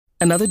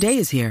Another day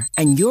is here,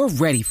 and you're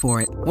ready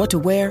for it. What to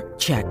wear?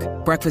 Check.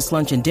 Breakfast,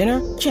 lunch, and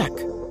dinner? Check.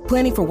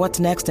 Planning for what's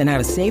next and how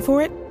to save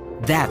for it?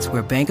 That's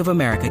where Bank of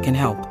America can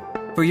help.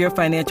 For your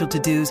financial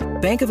to-dos,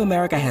 Bank of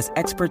America has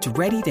experts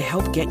ready to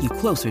help get you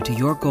closer to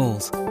your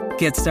goals.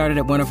 Get started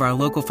at one of our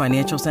local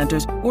financial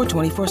centers or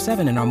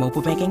 24/7 in our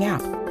mobile banking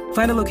app.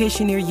 Find a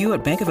location near you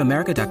at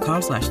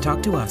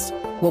bankofamerica.com/talktous.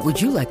 What would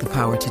you like the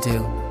power to do?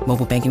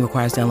 Mobile banking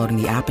requires downloading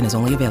the app and is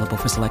only available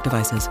for select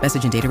devices.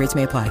 Message and data rates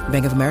may apply.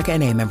 Bank of America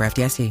N.A., member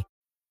FDIC.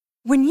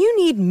 When you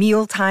need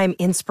mealtime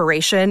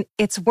inspiration,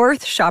 it's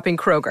worth shopping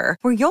Kroger,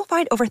 where you'll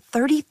find over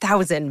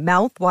 30,000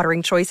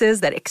 mouth-watering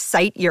choices that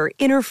excite your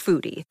inner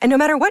foodie. And no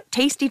matter what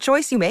tasty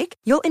choice you make,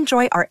 you'll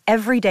enjoy our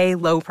everyday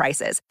low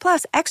prices,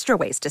 plus extra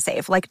ways to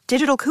save, like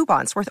digital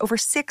coupons worth over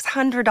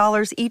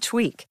 $600 each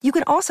week. You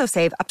can also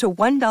save up to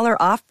 $1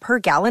 off per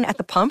gallon at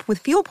the pump with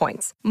fuel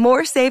points.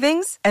 More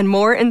savings and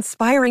more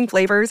inspiring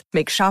flavors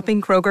make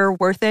shopping Kroger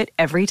worth it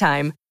every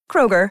time.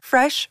 Kroger,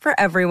 fresh for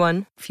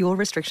everyone. Fuel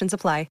restrictions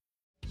apply.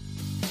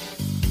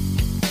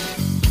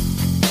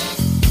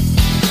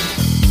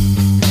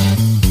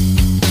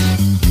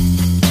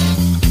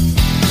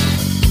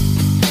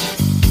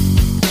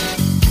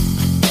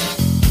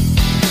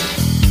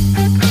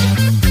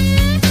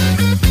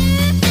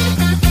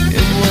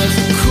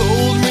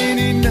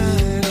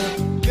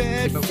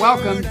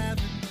 Welcome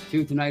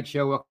to tonight's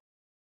show.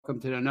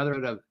 Welcome to another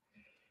of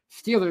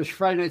Steelers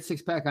Friday Night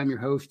Six Pack. I'm your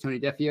host, Tony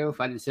Defio.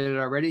 If I didn't say it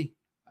already,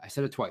 I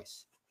said it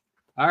twice.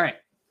 All right.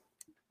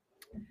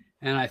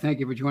 And I thank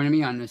you for joining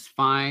me on this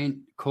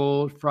fine,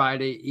 cold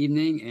Friday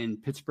evening in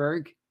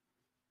Pittsburgh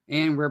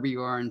and wherever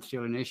you are in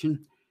Steeler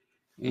Nation.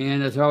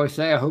 And as I always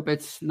say, I hope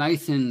it's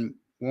nice and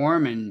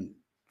warm and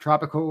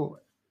tropical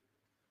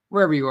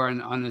wherever you are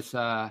on this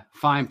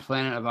fine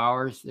planet of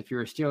ours. If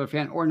you're a Steeler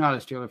fan or not a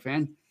Steeler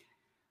fan,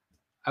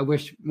 I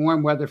wish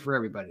warm weather for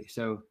everybody.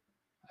 So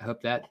I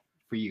hope that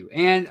for you.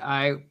 And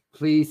I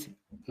please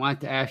want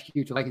to ask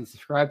you to like and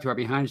subscribe to our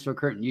Behind the Steel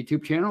Curtain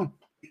YouTube channel.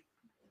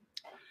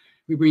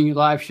 We bring you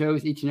live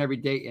shows each and every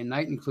day and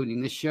night,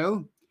 including this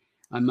show.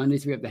 On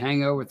Mondays, we have The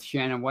Hangover with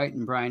Shannon White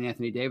and Brian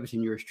Anthony Davis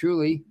and yours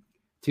truly.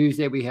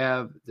 Tuesday, we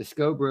have The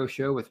Scobro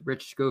Show with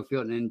Rich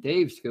Schofield and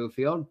Dave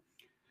Schofield.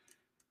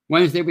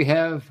 Wednesday, we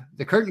have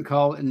The Curtain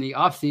Call in the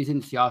off-season.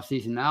 It's the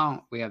off-season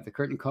now. We have The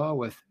Curtain Call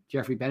with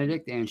Jeffrey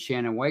Benedict and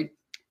Shannon White.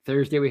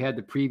 Thursday, we had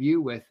the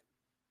preview with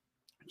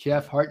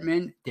Jeff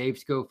Hartman, Dave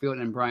Schofield,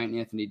 and Brian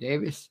Anthony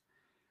Davis.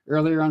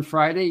 Earlier on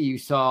Friday, you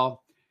saw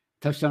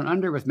Touchdown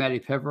Under with Matty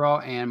Peverall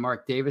and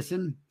Mark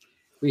Davison.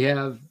 We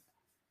have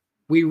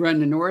We Run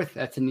the North.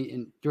 That's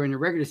during the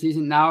regular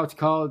season. Now it's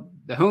called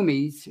The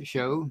Homies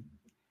Show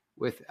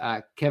with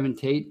Kevin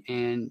Tate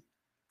and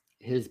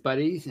his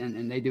buddies,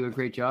 and they do a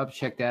great job.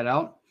 Check that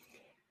out.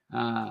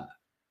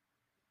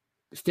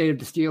 State of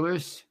the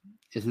Steelers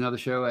is another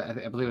show.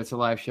 I believe it's a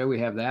live show. We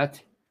have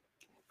that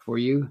for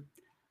you.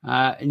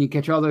 And you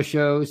can catch all those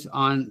shows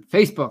on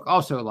Facebook,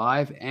 also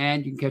live.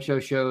 And you can catch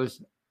those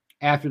shows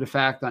after the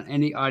fact on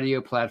any audio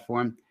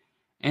platform.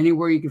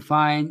 Anywhere you can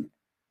find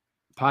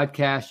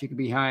podcasts, you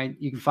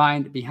can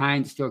find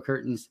Behind the Steel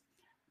Curtains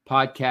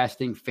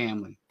podcasting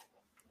family.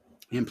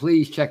 And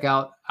please check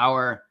out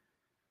our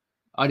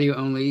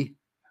audio-only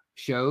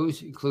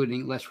shows,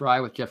 including Let's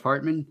Ride with Jeff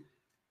Hartman,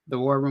 The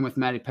War Room with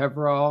Matty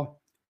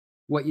Peverall,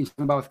 What You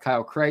Talking About with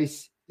Kyle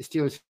Kreis, The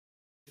Steelers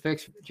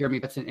Fix with Jeremy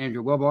Betts and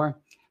Andrew Wilbar,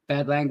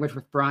 Bad Language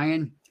with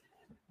Brian.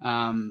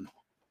 What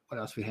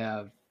else we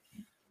have?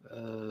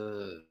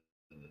 I'm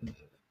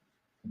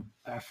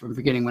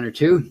forgetting one or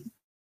two.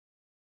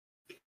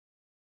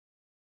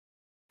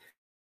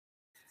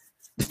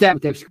 The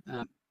Stab that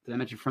I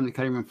mentioned, From the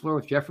Cutting Room Floor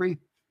with Jeffrey.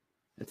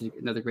 That's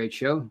another great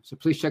show. So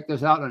please check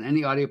those out on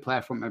any audio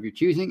platform of your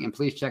choosing. And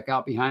please check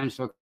out Behind the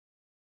Steel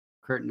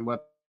Curtain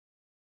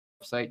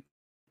website.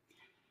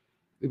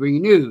 We bring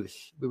you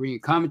news, we bring you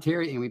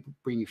commentary, and we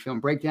bring you film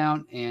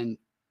breakdown and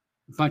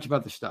a bunch of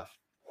other stuff.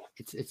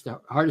 It's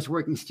the hardest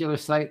working Steelers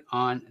site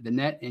on the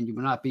net, and you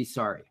will not be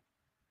sorry.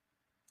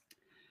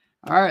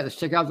 All right, let's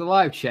check out the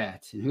live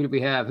chats. And who did we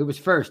have? Who was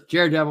first?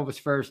 Jared Devil was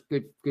first.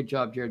 Good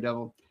job, Jared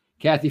Devil.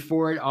 Kathy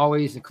Ford,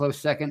 always a close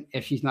second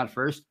if she's not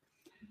first.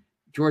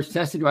 George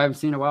Testa, who I haven't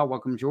seen in a while.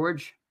 Welcome,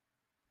 George.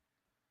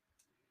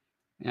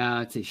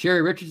 Let's see.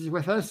 Sherry Richards is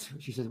with us.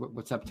 She says,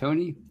 what's up,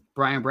 Tony?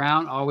 Brian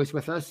Brown, always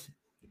with us.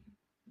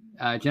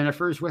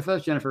 Jennifer's with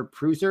us. Jennifer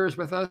Pruser is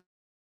with us.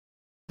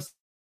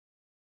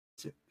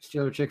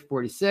 Steeler Chick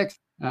 46.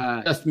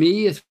 Just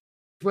Me is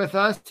with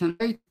us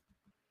tonight.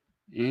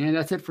 And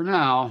that's it for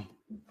now.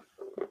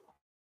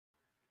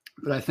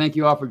 But I thank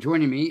you all for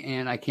joining me,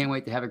 and I can't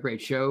wait to have a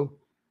great show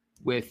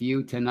with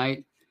you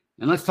tonight.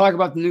 And let's talk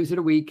about the news of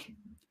the week,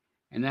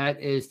 and that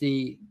is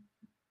the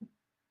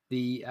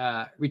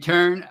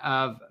return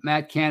of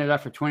Matt Canada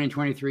for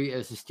 2023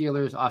 as the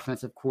Steelers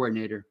offensive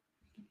coordinator.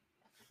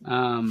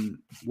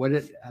 Would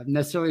it have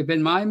necessarily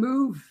been my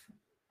move?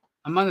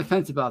 I'm on the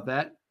fence about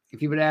that.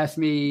 If you would ask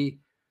me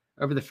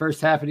over the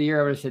first half of the year,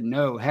 I would have said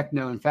no, heck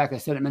no. In fact, I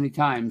said it many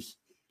times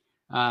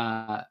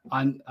on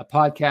a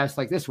podcast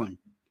like this one.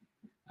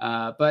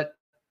 But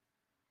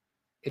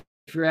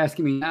you're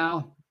asking me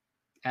now,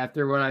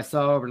 after what I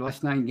saw over the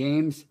last 9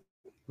 games,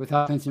 with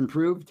how offense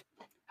improved,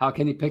 how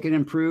Kenny Pickett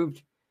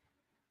improved,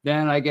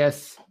 then I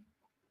guess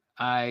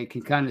I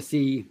can kind of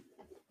see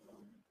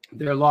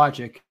their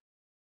logic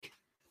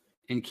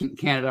in keeping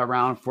Canada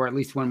around for at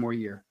least one more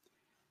year.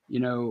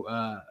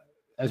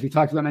 As we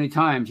talked about many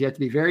times, you have to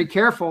be very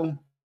careful in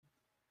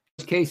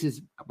those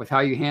cases with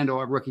how you handle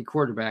a rookie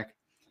quarterback.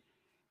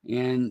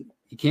 And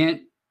you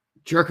can't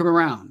jerk them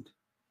around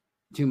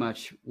too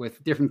much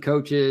with different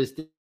coaches,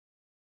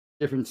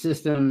 different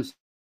systems,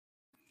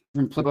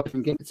 different playbooks,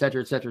 different games, et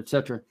cetera, et cetera, et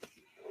cetera.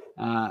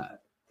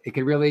 It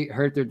could really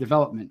hurt their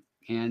development.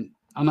 And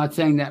I'm not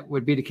saying that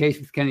would be the case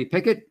with Kenny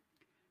Pickett,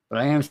 but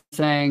I am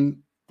saying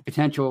the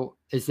potential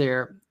is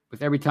there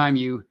with every time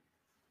you,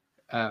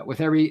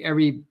 with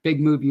every big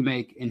move you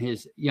make in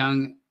his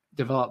young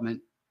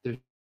development. There's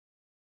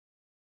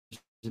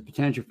a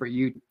potential for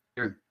you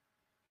to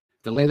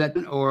delay that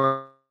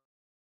or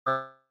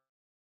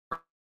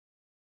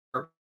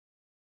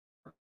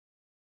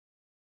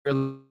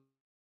their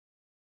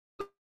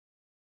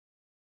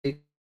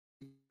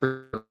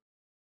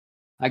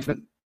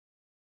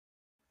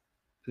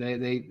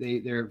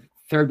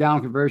third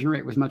down conversion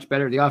rate was much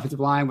better. The offensive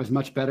line was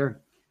much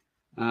better.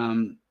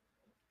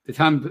 The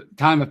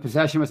time of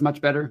possession was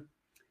much better.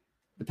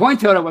 The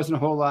point total wasn't a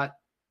whole lot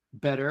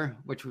better,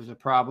 which was a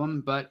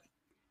problem, but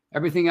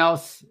everything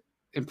else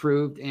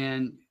improved,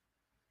 and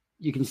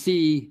you can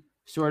see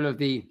sort of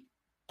the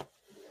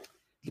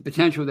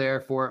potential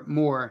there for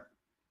more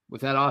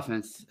with that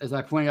offense. As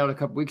I pointed out a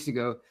couple weeks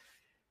ago,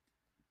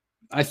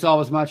 I saw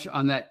as much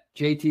on that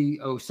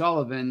JT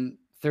O'Sullivan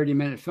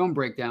 30-minute film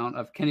breakdown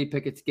of Kenny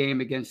Pickett's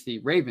game against the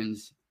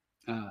Ravens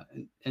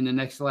in the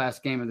next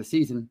last game of the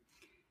season,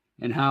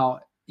 and how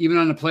even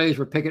on the plays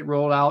where Pickett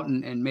rolled out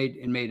and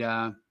made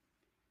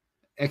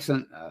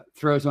excellent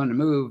throws on the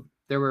move,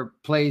 there were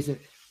plays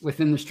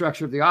within the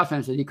structure of the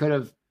offense that he could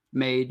have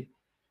made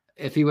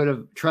if he would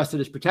have trusted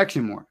his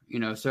protection more.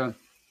 So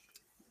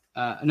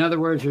in other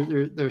words,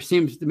 there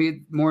seems to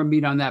be more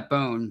meat on that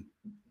bone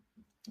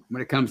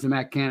when it comes to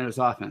Matt Canada's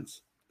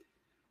offense.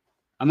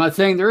 I'm not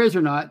saying there is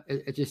or not.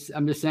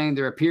 I'm just saying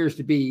there appears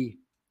to be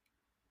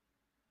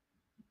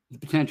the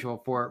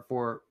potential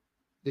for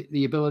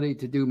the ability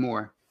to do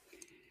more.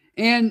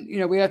 And,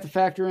 we have to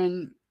factor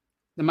in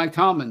the Mike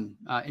Tomlin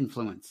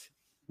influence,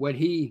 what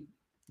he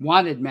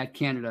wanted Matt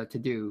Canada to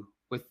do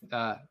with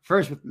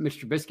first with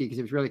Mr. Trubisky, because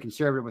he was really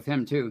conservative with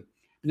him too.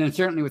 And then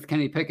certainly with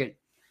Kenny Pickett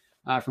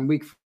from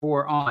week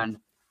 4 on,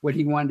 what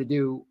he wanted to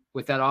do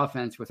with that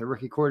offense with a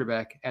rookie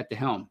quarterback at the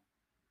helm.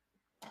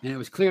 And it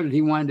was clear that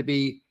he wanted to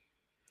be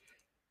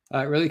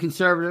really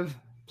conservative,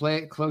 play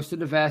it close to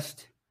the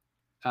vest,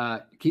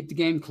 keep the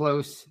game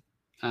close,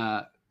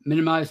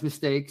 minimize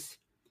mistakes,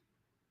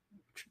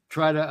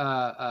 try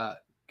to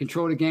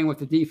control the game with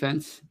the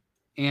defense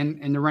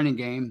and the running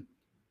game,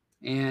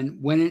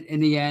 and win it in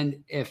the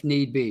end if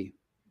need be.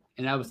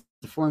 And that was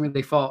the formula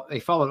they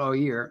followed all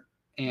year,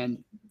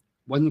 and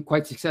wasn't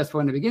quite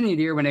successful in the beginning of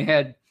the year when they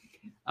had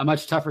a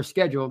much tougher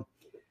schedule,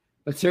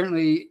 but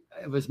certainly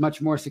it was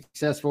much more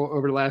successful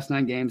over the last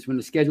 9 games when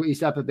the schedule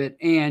eased up a bit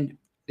and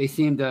they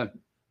seemed to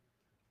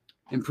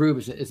improve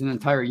as an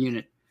entire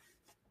unit,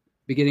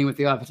 beginning with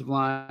the offensive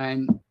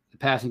line, the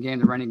passing game,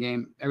 the running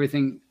game.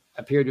 Everything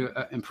appeared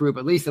to improve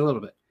at least a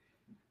little bit.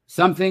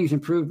 Some things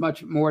improved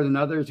much more than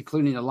others,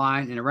 including the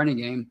line and the running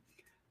game.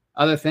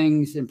 Other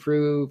things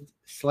improved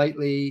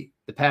slightly,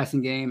 the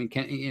passing game, and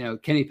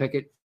Kenny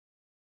Pickett,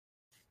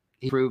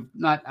 he improved.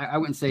 I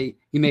wouldn't say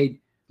he made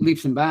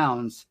leaps and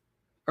bounds,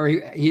 or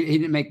he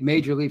didn't make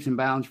major leaps and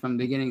bounds from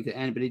beginning to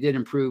end, but he did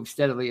improve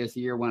steadily as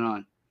the year went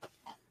on.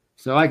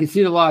 So I can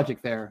see the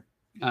logic there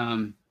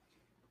in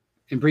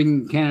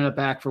bringing Canada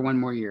back for one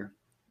more year.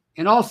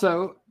 And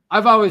also,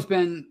 I've always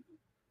been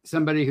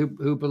somebody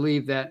who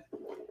believed that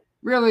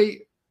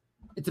really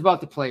it's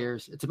about the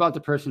players, it's about the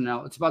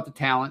personnel, it's about the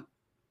talent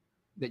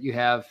that you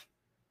have.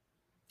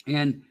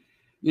 And,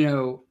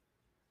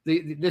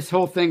 this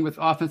whole thing with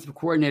offensive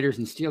coordinators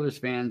and Steelers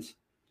fans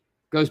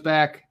goes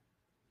back,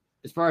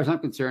 as far as I'm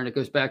concerned, it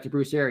goes back to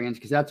Bruce Arians,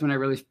 because that's when I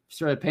really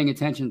started paying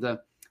attention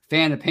to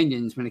fan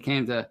opinions when it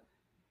came to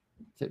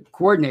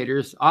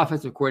coordinators,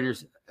 offensive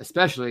coordinators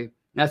especially. And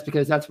that's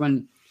because that's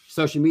when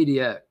social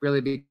media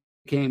really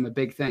became a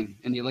big thing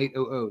in the late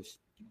 00s,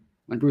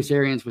 when Bruce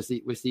Arians was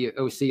the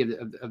OC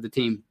of the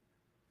team.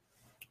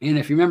 And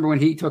if you remember when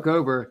he took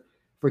over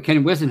for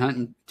Ken Whisenhunt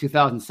in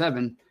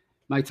 2007,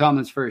 Mike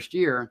Tomlin's first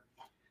year,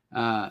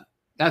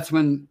 that's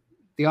when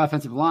the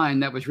offensive line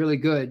that was really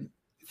good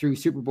through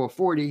Super Bowl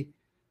 40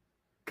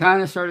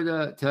 kind of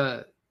started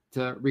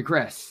to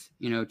regress.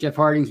 Jeff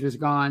Hardings was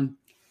gone.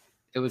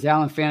 It was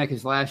Alan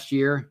Faneca's last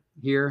year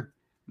here.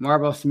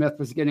 Marvel Smith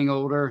was getting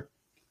older,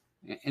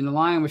 and the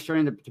line was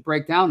starting to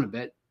break down a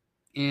bit.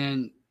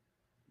 And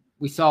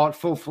we saw it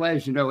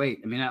full-fledged in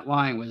 08. I mean, that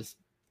line was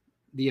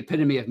the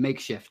epitome of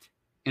makeshift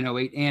in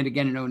 08 and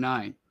again in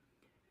 09.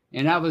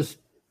 And that was,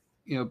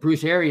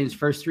 Bruce Arians'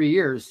 first 3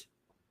 years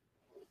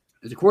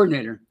as a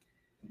coordinator.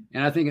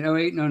 And I think in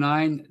 08 and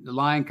 09, the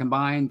line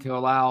combined to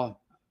allow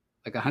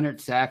like 100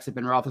 sacks at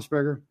Ben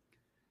Roethlisberger.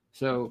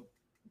 So,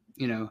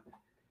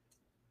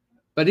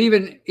 but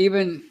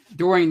even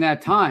during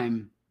that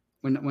time,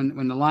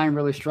 when the line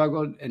really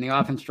struggled and the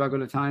offense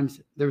struggled at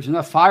times, there was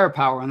enough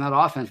firepower on that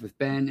offense with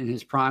Ben in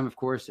his prime, of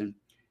course, and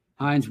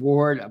Hines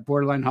Ward, a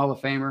borderline Hall of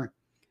Famer,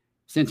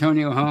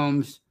 Santonio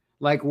Holmes,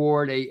 like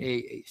Ward,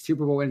 a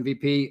Super Bowl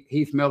MVP,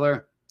 Heath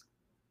Miller,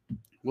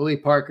 Willie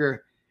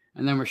Parker,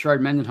 and then Rashard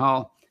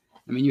Mendenhall.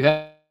 I mean, you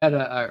had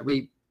a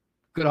really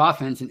good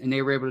offense, and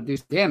they were able to do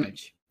some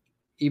damage.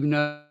 Even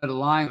though the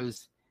line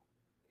was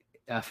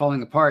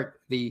falling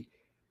apart, the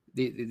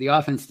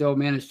offense still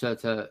managed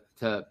to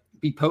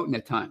be potent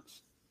at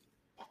times.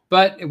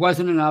 But it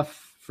wasn't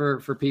enough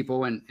for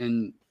people,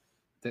 and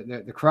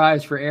the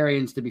cries for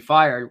Arians to be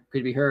fired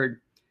could be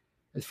heard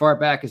as far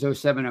back as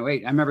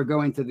 07-08. I remember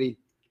going to the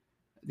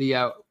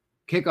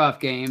kickoff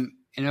game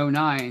in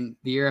 09,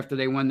 the year after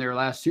they won their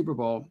last Super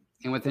Bowl,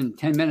 and within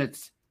 10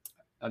 minutes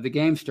of the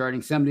game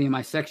starting, somebody in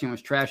my section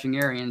was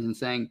trashing Arians and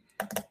saying,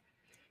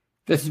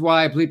 "This is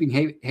why I bleeping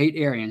hate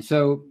Arians."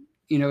 So,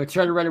 it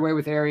started right away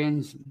with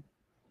Arians.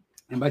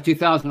 And by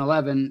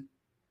 2011,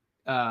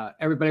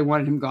 everybody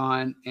wanted him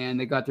gone, and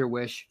they got their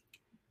wish.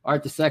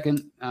 Art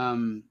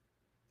II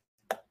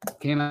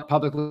came out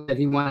publicly that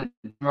he wanted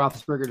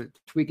Roethlisberger to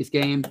tweak his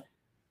game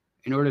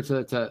in order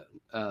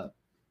to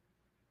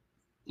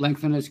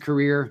lengthen his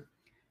career.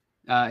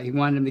 He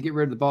wanted him to get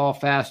rid of the ball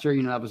faster.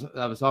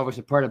 That was always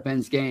a part of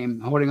Ben's game,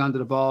 holding onto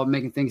the ball,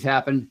 making things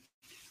happen,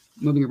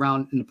 moving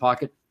around in the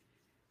pocket.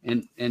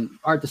 And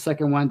Art II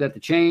wanted that to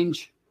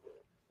change.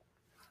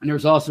 And there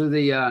was also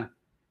the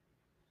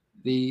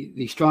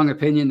strong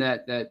opinion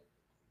that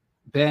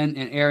Ben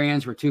and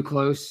Arians were too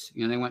close.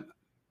 They went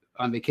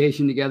on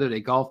vacation together.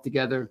 They golfed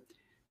together.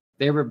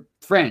 They were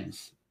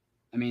friends.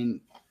 I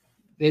mean,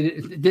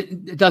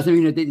 it doesn't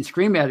mean they didn't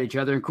scream at each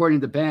other.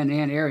 According to Ben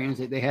and Arians,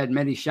 they had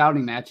many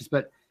shouting matches.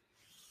 But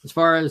as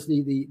far as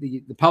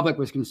the public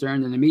was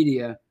concerned and the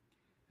media,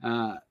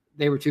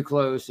 they were too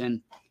close.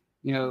 And,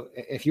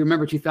 if you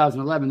remember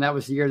 2011, that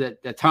was the year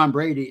that Tom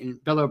Brady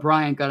and Bill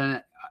O'Brien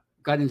got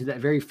into that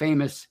very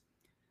famous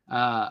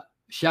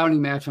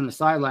shouting match on the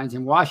sidelines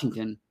in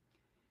Washington.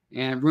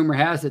 And rumor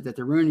has it that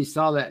the Rooneys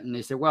saw that and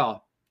they said,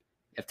 well,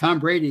 if Tom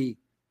Brady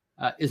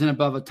isn't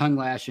above a tongue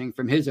lashing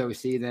from his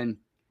OC, then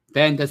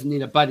Ben doesn't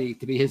need a buddy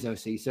to be his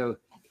OC. So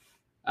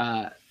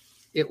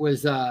it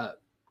was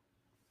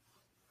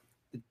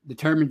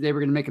determined they were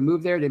going to make a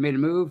move there. They made a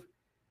move.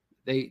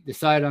 They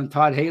decided on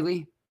Todd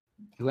Haley,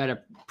 who had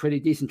a pretty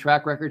decent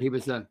track record. He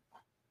was the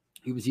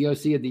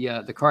OC of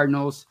the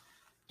Cardinals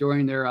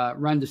during their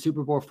run to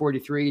Super Bowl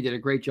 43. He did a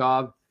great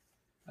job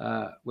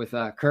with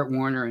Kurt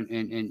Warner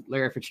and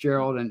Larry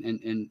Fitzgerald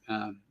and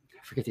I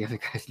forget the other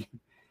guy's name.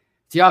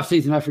 It's the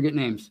offseason. I forget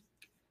names.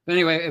 But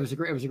anyway, it was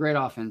a great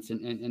offense.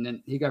 And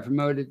then he got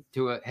promoted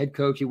to a head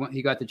coach.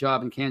 He got the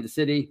job in Kansas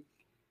City,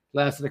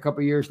 lasted a couple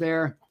of years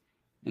there.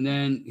 And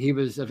then he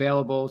was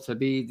available to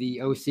be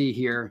the OC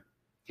here.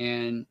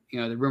 And,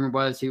 the rumor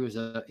was he was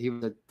a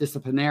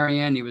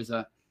disciplinarian. He was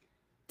a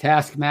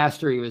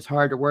taskmaster. He was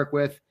hard to work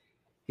with.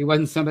 He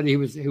wasn't somebody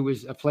who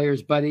was a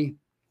player's buddy.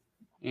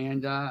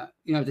 And, to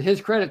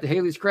his credit, to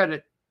Haley's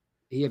credit,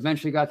 he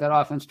eventually got that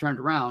offense turned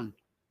around.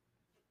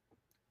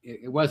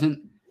 It was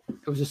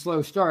a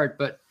slow start,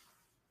 but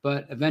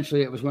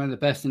eventually it was one of the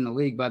best in the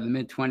league by the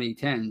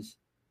mid-2010s.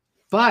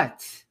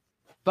 But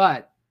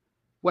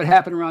what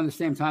happened around the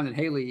same time that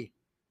Haley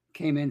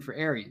came in for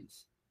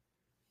Arians?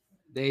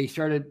 They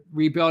started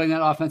rebuilding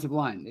that offensive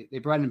line. They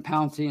brought in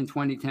Pouncey in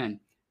 2010.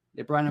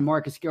 They brought in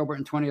Marcus Gilbert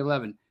in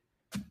 2011.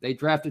 They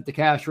drafted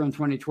DeCastro in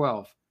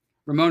 2012.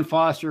 Ramon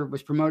Foster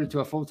was promoted to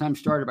a full-time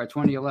starter by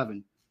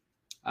 2011.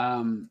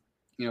 By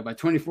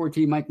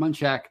 2014, Mike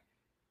Munchak,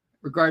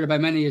 regarded by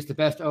many as the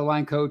best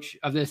O-line coach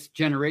of this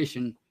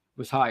generation,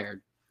 was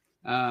hired.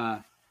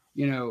 They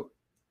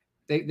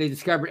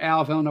discovered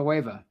Al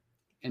Villanueva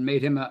and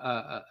made him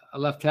a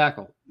left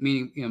tackle,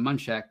 meaning,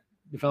 Munchak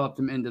developed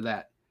him into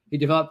that. He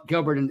developed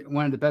Gilbert into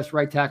one of the best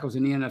right tackles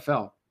in the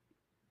NFL.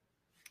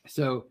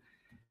 So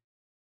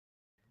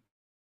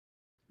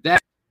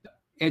that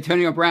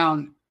Antonio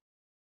Brown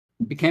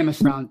became a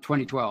star in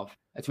 2012.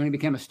 That's when he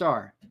became a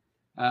star.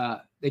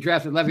 They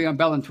drafted Le'Veon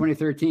Bell in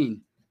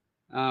 2013.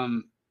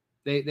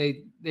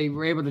 They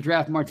were able to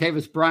draft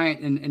Martavis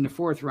Bryant in the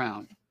fourth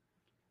round.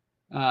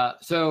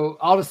 So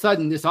all of a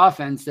sudden, this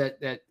offense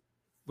that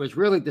was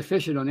really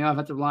deficient on the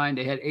offensive line,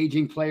 they had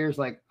aging players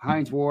like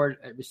Hines Ward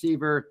at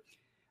receiver.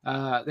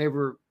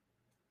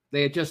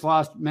 They had just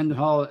lost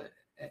Mendenhall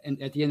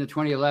at the end of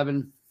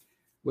 2011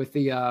 with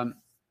the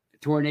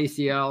torn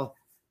ACL.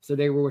 So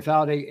they were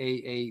without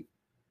a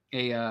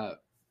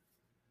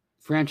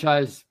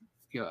franchise,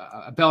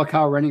 a bell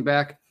cow running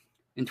back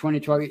in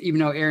 2012, even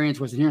though Arians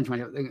wasn't here in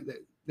 2012.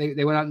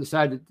 They went out and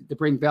decided to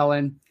bring Bell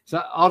in.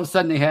 So all of a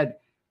sudden they had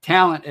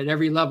talent at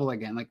every level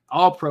again, like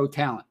all pro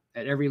talent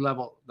at every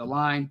level. The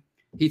line,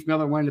 Heath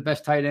Miller, one of the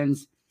best tight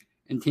ends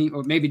in team,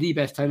 or maybe the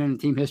best tight end in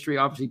team history.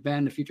 Obviously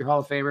Ben, the future Hall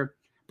of Famer.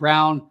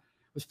 Brown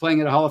was playing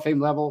at a Hall of Fame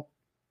level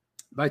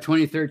by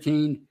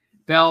 2013.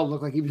 Bell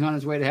looked like he was on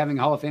his way to having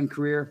a Hall of Fame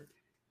career.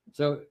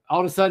 So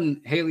all of a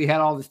sudden, Haley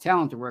had all this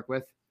talent to work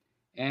with.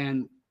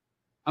 And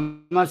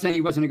I'm not saying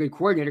he wasn't a good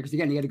coordinator because,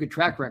 again, he had a good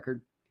track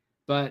record.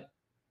 But,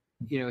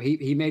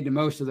 he made the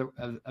most of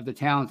the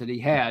talent that he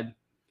had.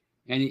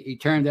 And he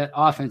turned that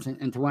offense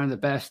into one of the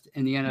best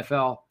in the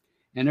NFL.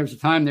 And there was a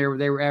time there where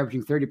they were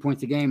averaging 30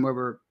 points a game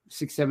over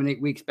 6, 7,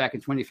 8 weeks back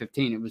in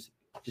 2015. It was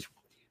just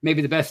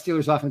maybe the best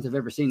Steelers offense I've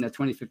ever seen, that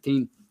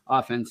 2015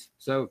 offense.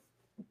 So,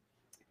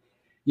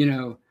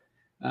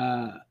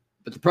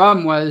 but the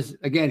problem was,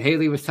 again,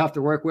 Haley was tough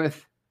to work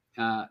with.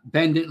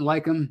 Ben didn't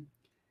like him.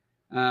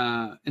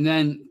 And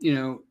then,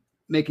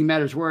 making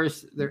matters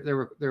worse,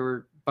 there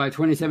were by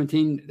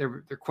 2017, there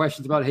were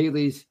questions about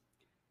Haley's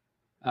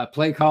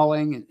play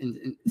calling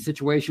and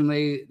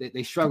situationally.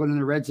 They struggled in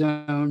the red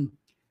zone.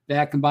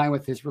 That combined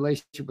with his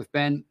relationship with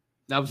Ben,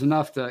 that was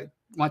enough to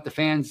want the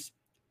fans,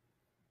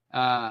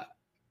 or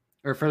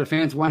for the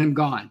fans to want him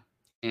gone.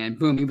 And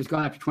boom, he was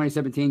gone after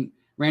 2017.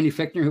 Randy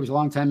Fichtner, who was a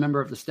longtime member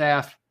of the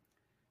staff,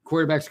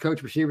 quarterbacks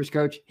coach, receivers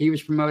coach, he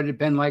was promoted.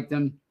 Ben liked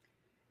him.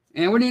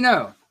 And what do you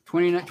know?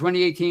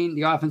 2018,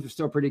 the offense was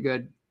still pretty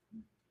good,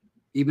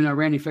 even though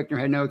Randy Fichtner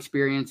had no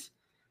experience.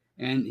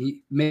 And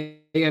he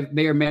may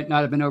or may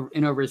not have been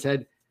over his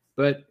head,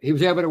 but he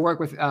was able to work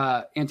with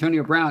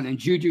Antonio Brown and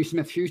Juju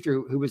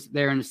Smith-Schuster, who was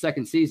there in the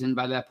second season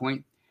by that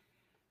point.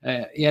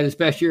 He had his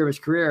best year of his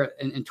career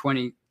in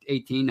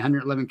 2018,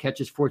 111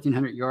 catches,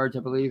 1,400 yards, I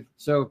believe.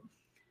 So,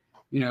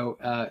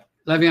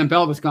 Le'Veon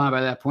Bell was gone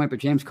by that point, but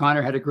James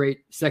Conner had a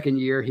great second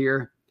year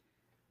here.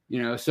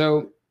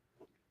 So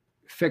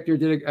Fichtner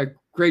did a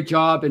great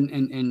job in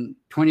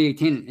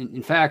 2018.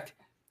 In fact,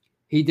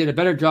 he did a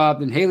better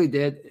job than Haley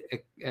did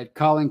at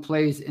calling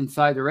plays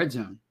inside the red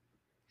zone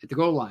at the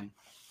goal line.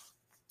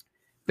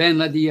 Ben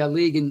led the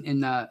league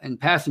in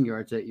passing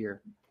yards that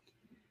year.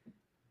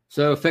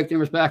 So Fichtner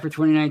was back for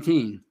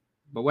 2019.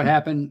 But what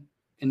happened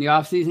in the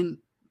offseason?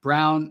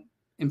 Brown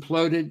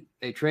imploded.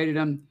 They traded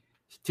him.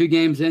 2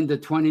 games into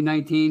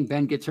 2019,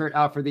 Ben gets hurt,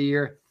 out for the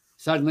year.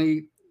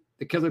 Suddenly,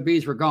 the Killer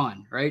Bees were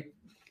gone, right?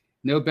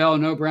 No Bell,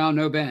 no Brown,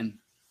 no Ben.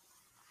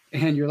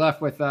 And you're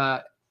left with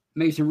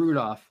Mason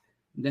Rudolph,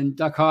 then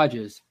Duck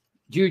Hodges.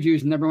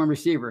 Juju's the number 1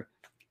 receiver.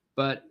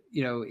 But,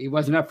 he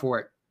wasn't up for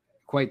it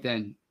quite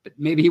then. But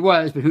maybe he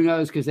was, but who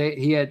knows, because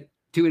he had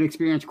 2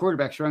 inexperienced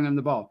quarterbacks throwing him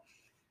the ball.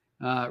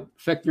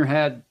 Fichtner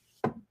had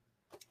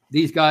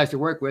these guys to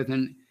work with,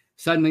 and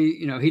suddenly,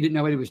 he didn't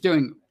know what he was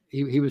doing.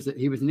 He was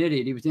an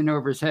idiot. He was in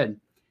over his head.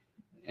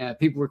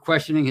 People were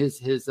questioning his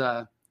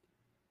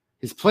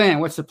plan.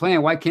 What's the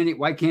plan? Why can't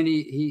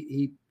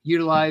he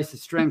utilize the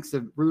strengths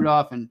of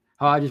Rudolph and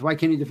Hodges? Why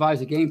can't he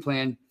devise a game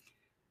plan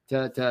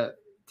to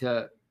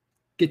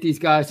get these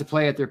guys to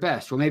play at their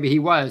best? Well, maybe he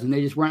was, and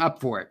they just weren't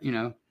up for it,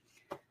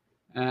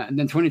 And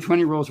then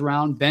 2020 rolls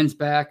around. Ben's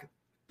back,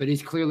 but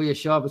he's clearly a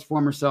shell of his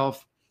former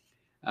self.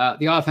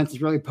 The offense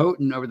is really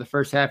potent over the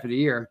first half of the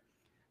year,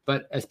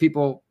 but as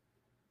people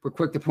were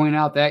quick to point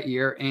out that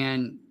year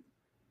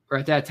or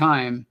at that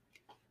time,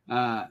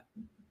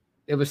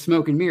 it was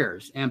smoke and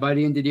mirrors. And by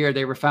the end of the year,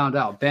 they were found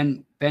out.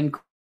 Ben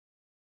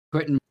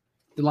couldn't.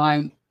 The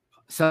line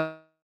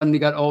suddenly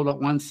got old at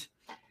once.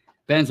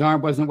 Ben's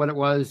arm wasn't what it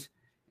was,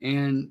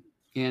 and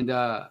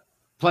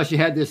plus you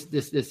had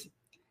this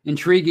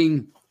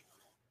intriguing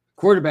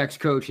quarterbacks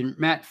coach and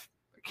Matt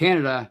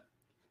Canada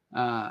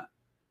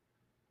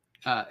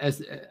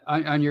as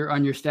on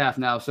your staff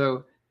now.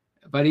 So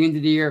by the end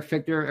of the year,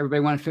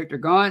 everybody wanted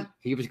Fichtner gone.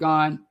 He was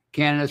gone.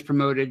 Canada's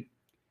promoted.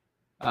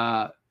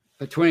 But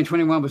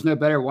 2021 was no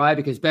better. Why?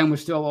 Because Ben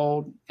was still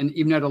old, and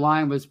even though the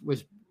line was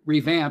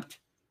revamped,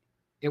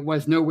 it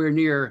was nowhere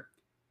near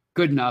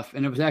good enough,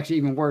 and it was actually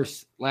even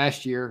worse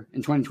last year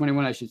in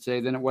 2021, I should say,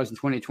 than it was in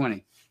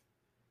 2020.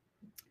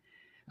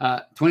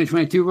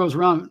 2022 rolls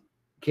around.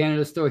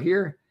 Canada's still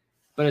here,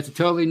 but it's a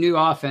totally new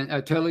offense,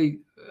 a totally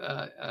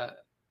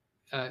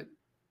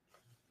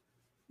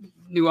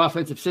new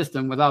offensive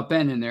system without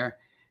Ben in there.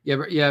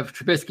 You have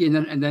Trubisky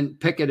and then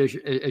Pickett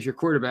as your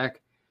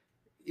quarterback.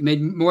 You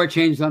made more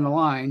changes on the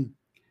line,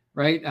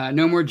 right?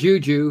 No more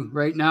Juju.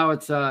 Right now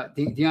it's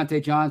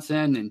Deontay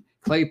Johnson and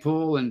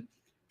Claypool and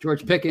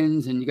George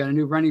Pickens, and you got a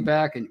new running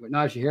back and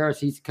Najee Harris.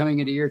 He's coming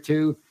into year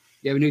 2.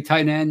 You have a new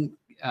tight end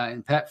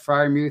and Pat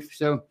Freiermuth.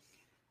 So,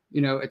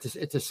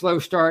 it's a slow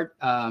start.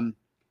 The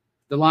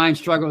line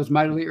struggles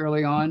mightily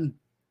early on,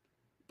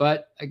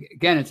 but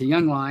again, it's a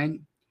young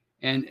line.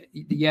 And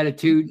you added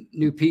 2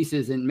 new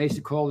pieces in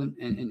Mason Cole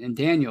and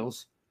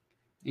Daniels.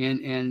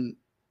 And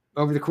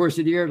over the course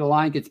of the year, the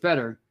line gets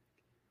better.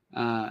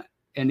 And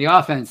the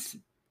offense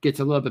gets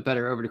a little bit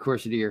better over the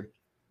course of the year.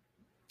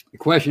 The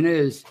question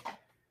is,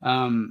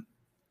 can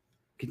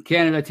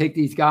Canada take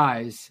these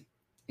guys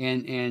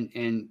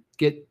and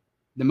get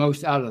the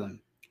most out of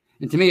them?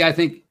 And to me, I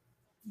think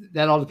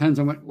that all depends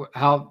on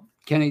how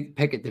Kenny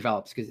Pickett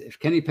develops. Because if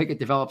Kenny Pickett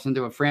develops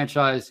into a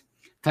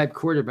franchise-type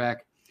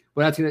quarterback,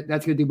 well, that's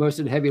gonna do most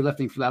of the heavy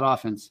lifting for that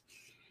offense.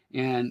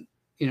 And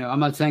I'm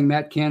not saying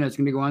Matt Canada is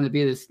going to go on to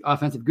be this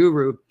offensive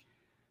guru,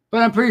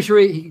 but I'm pretty sure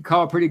he can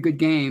call a pretty good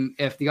game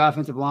if the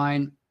offensive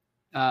line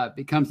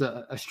becomes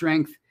a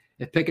strength,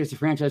 if Pickett's the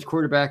franchise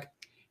quarterback,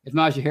 if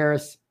Najee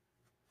Harris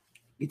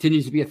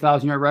continues to be a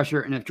 1,000-yard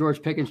rusher, and if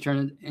George Pickens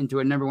turns into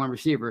a number one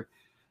receiver,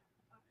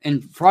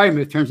 and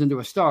Freiermuth turns into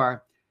a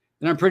star,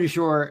 then I'm pretty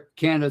sure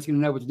Canada's going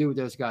to know what to do with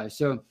those guys.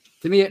 So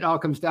to me, it all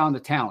comes down to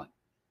talent,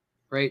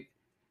 right?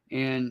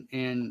 And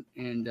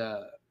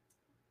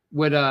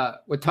would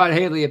Todd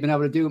Haley have been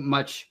able to do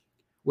much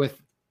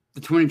with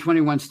the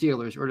 2021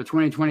 Steelers or the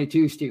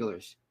 2022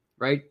 Steelers,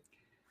 right?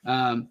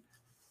 And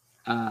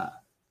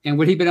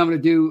would he been able to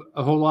do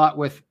a whole lot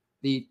with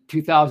the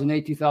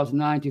 2008,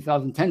 2009,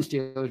 2010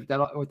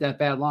 Steelers with that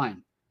bad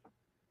line?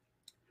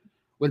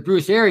 Would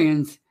Bruce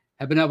Arians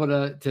have been able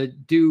to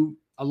do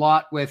a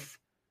lot with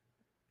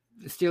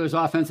the Steelers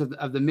offense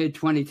of the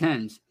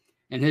mid-2010s?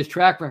 And his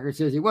track record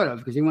says he would have,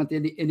 because he went to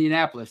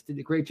Indianapolis, did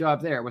a great job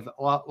there with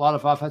a lot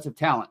of offensive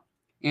talent,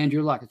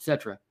 Andrew Luck,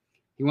 etc.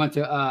 He went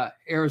to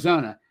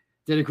Arizona,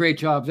 did a great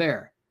job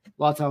there,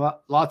 lots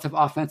of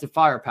offensive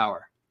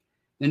firepower.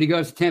 Then he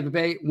goes to Tampa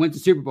Bay, went to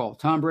Super Bowl,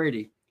 Tom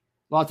Brady,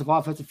 lots of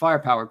offensive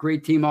firepower,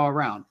 great team all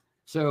around.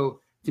 So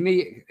to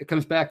me, it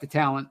comes back to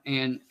talent,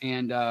 and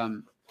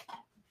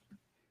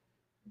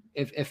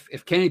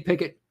if Kenny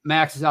Pickett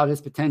maxes out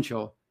his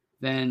potential,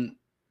 then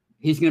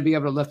he's going to be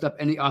able to lift up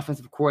any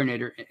offensive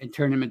coordinator and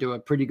turn him into a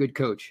pretty good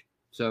coach.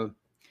 So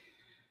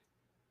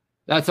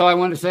that's all I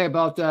wanted to say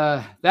about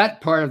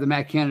that part of the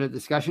Matt Canada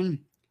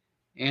discussion.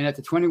 And at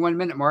the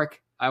 21-minute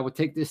mark, I will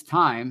take this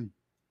time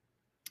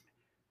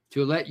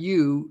to let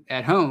you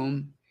at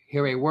home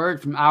hear a word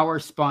from our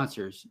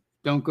sponsors.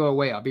 Don't go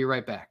away. I'll be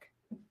right back.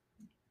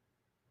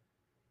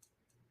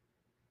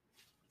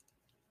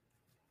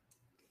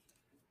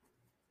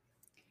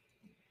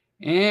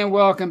 And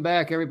welcome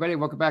back, everybody.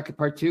 Welcome back to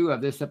part 2 of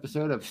this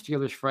episode of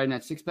Steelers Friday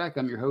Night Six Pack.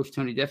 I'm your host,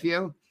 Tony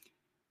Defio.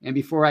 And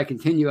before I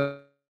continue,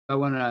 I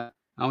want to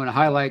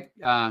highlight,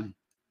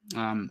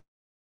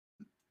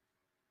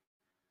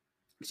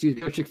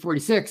 Chick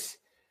 46,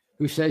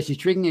 who says she's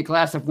drinking a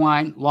glass of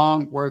wine,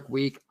 long work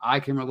week. I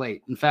can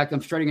relate. In fact,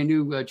 I'm starting a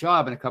new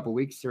job in a couple of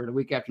weeks, or the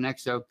week after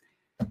next. So,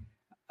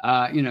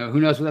 who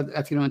knows what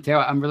that's going to entail.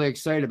 I'm really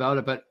excited about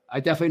it, but I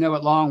definitely know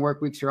what long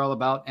work weeks are all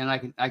about, and I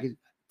can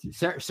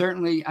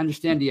certainly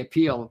understand the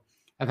appeal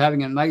of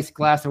having a nice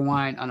glass of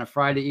wine on a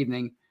Friday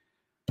evening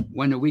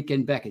when the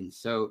weekend beckons.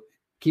 So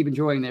keep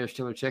enjoying there,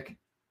 Steeler Chick.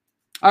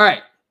 All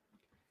right,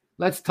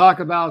 let's talk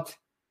about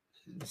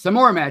some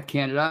more Matt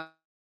Canada,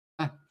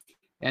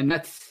 and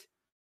that's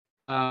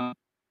the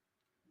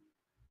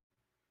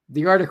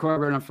article I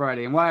wrote on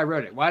Friday and why I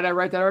wrote it. Why did I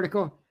write that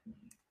article?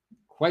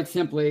 Quite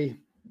simply,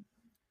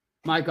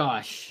 my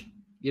gosh,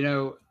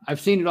 I've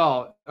seen it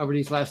all over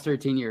these last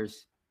 13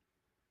 years.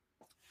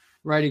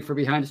 Writing for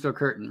Behind the Steel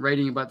Curtain,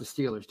 writing about the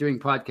Steelers, doing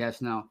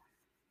podcasts now.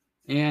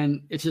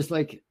 And it's just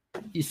like,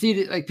 you see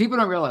it, like people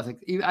don't realize,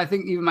 I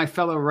think even my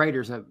fellow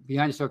writers of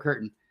Behind the Steel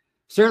Curtain,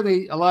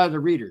 certainly a lot of the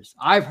readers,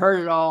 I've heard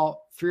it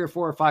all 3 or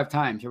 4 or 5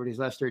 times over these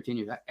last 13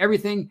 years.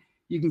 Everything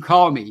you can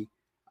call me,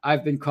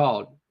 I've been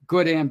called,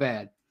 good and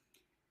bad.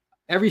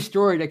 Every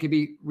story that could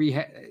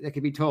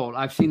be told,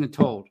 I've seen it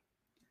told,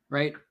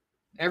 right?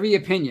 Every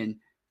opinion,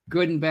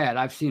 good and bad,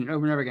 I've seen it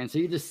over and over again. So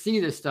you just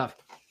see this stuff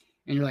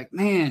and you're like,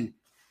 man,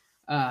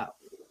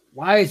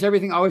 why does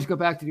everything always go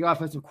back to the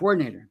offensive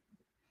coordinator?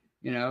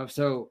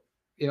 So,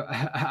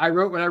 I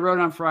wrote what I wrote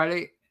on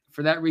Friday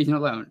for that reason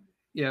alone.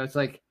 It's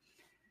like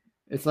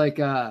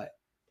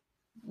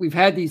we've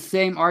had these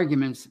same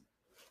arguments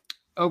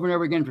over and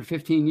over again for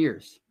 15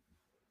 years.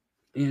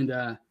 And,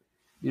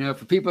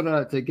 for people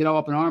to get all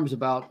up in arms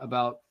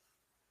about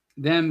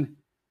them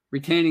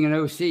retaining an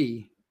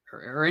OC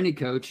or any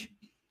coach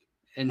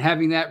and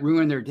having that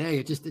ruin their day,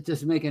 it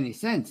doesn't make any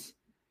sense.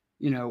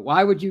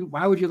 Why would you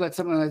let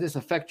something like this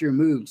affect your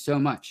mood so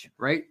much,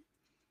 right?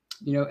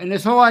 And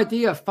this whole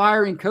idea of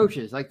firing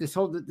coaches, like this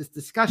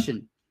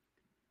discussion,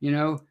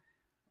 when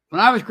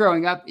I was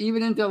growing up,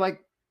 even into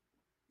like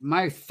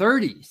my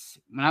 30s,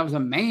 when I was a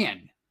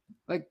man,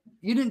 like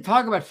you didn't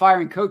talk about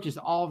firing coaches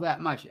all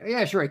that much.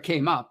 Yeah, sure, it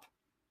came up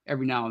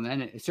every now and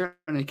then. It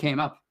certainly came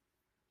up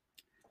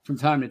from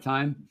time to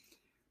time,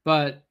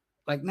 but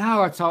like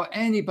now it's all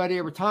anybody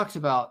ever talks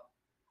about.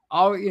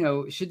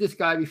 Should this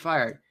guy be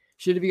fired?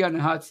 Should he be on the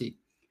hot seat?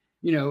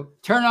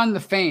 Turn on the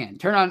fan,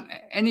 turn on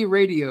any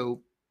radio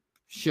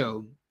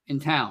show in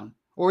town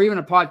or even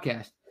a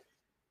podcast.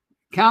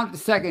 Count the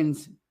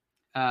seconds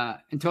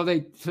until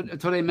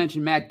they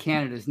mention Matt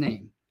Canada's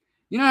name.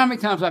 You know how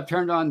many times I've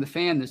turned on the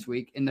fan this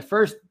week, and the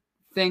first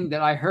thing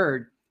that I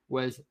heard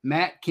was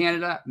Matt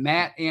Canada,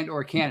 Matt and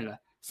or Canada,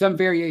 some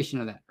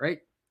variation of that, right?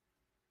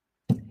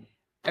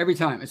 Every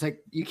time. It's like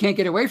you can't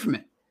get away from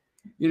it.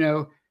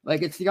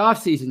 Like it's the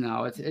off season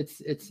now.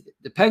 It's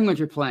the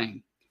Penguins are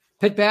playing.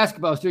 Pitt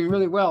basketball is doing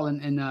really well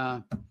in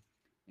the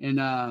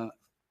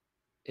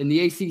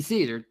ACC.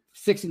 They're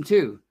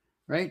 6-2,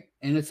 right?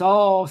 And it's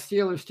all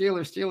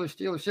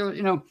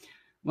Steelers.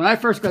 When I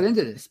first got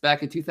into this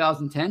back in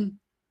 2010,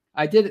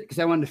 I did it because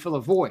I wanted to fill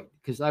a void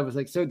because I was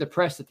like so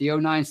depressed that the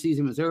 2009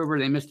 season was over.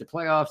 They missed the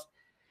playoffs.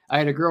 I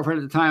had a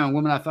girlfriend at the time, a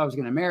woman I thought I was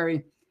going to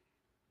marry.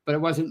 but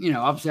it wasn't,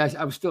 obviously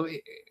I was still,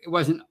 it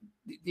wasn't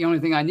the only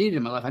thing I needed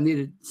in my life. I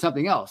needed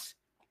something else.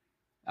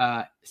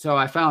 So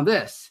I found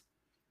this,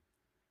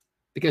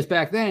 because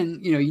back then,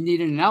 you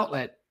needed an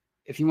outlet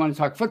if you want to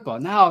talk football.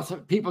 Now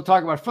people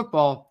talk about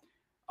football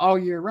all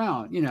year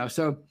round,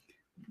 so,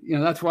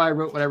 that's why I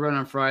wrote what I wrote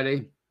on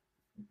Friday,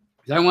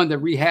 because I wanted to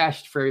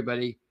rehash for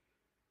everybody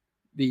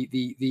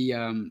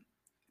the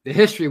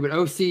history with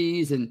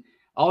OCs and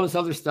all this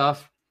other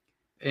stuff.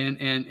 And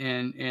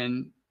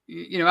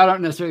I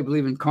don't necessarily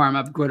believe in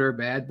karma, good or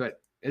bad,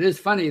 but it is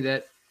funny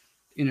that,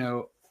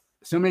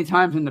 so many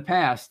times in the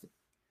past,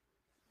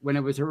 when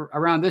it was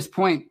around this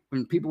point,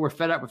 when people were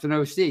fed up with an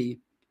OC,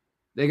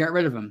 they got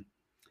rid of him.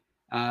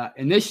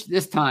 And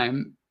this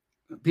time,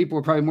 people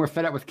were probably more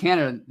fed up with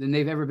Canada than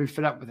they've ever been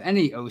fed up with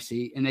any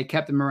OC, and they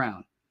kept him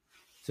around.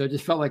 So it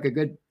just felt like a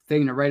good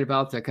thing to write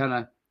about, to kind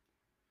of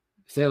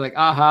say like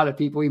aha to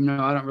people, even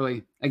though I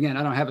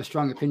don't have a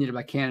strong opinion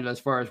about Canada as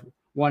far as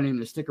wanting him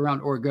to stick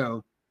around or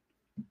go.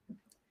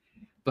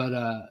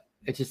 But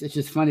it's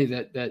just funny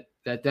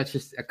that's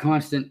just a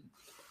constant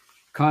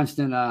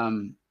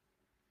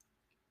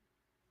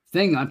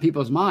thing on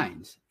people's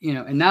minds,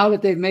 and now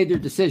that they've made their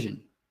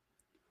decision,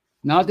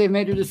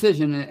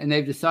 and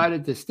they've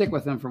decided to stick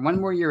with them for one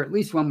more year, at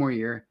least one more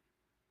year,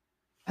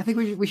 I think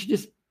we should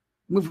just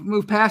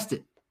move past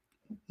it.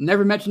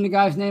 Never mention the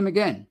guy's name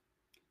again.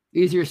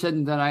 Easier said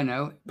than done, I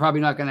know.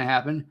 Probably not going to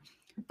happen,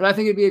 but I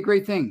think it'd be a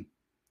great thing.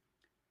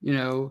 We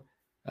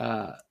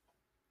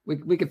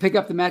could pick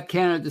up the Matt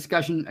Canada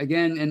discussion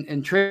again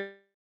in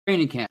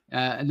training camp,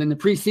 and then the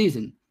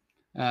preseason.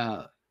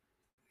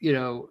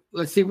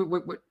 Let's see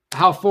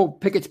how full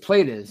Pickett's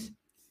plate is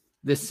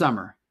this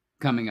summer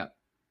coming up.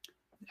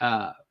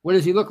 What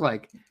does he look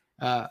like?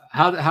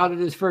 How did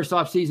his first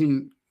off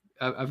season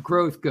of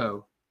growth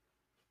go?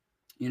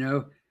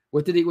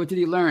 What did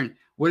he learn?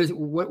 What are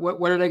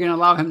they going to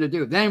allow him to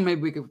do? Then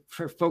maybe we could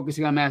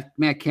focusing on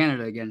Matt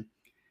Canada again.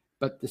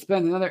 But to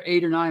spend another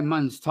 8 or 9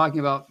 months talking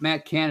about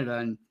Matt Canada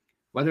and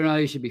whether or not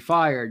he should be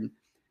fired, and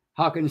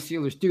how can the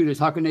Steelers do this?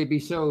 How can they be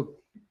so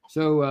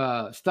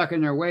stuck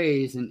in their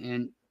ways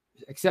and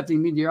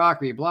accepting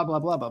mediocrity? Blah blah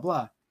blah blah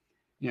blah.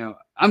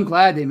 I'm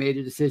glad they made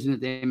the decision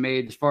that they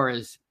made as far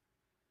as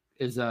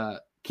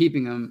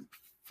keeping him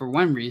for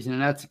one reason,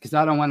 and that's because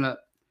I don't want to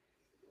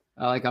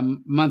like a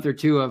month or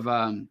two of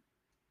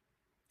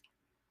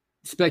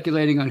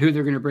speculating on who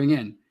they're going to bring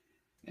in.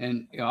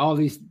 And all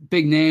these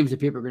big names that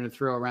people are going to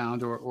throw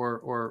around,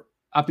 or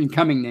up and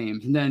coming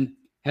names, and then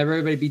have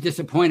everybody be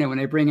disappointed when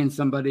they bring in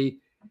somebody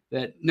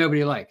that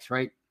nobody likes,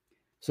 right?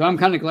 So I'm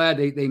kind of glad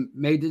they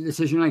made the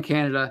decision on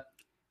Canada,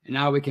 and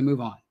now we can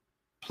move on.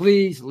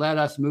 Please let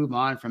us move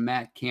on from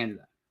Matt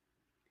Canada.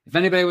 If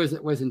anybody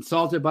was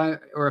insulted by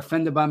or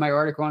offended by my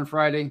article on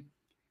Friday,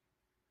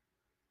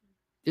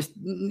 just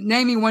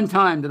name me one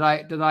time that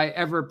I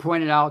ever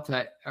pointed out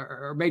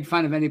or made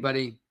fun of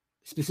anybody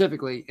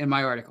specifically in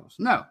my articles.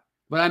 No,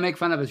 what I make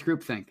fun of is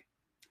groupthink.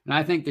 And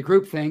I think the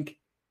groupthink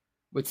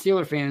with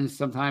Steeler fans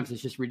sometimes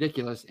is just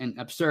ridiculous and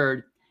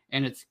absurd,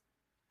 and it's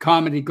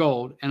comedy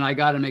gold, and I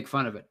got to make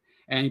fun of it.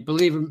 And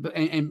believe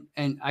him,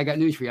 and I got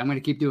news for you. I'm going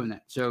to keep doing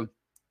that. So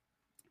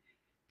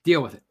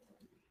deal with it.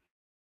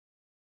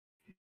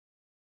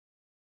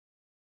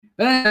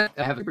 But I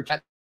have a super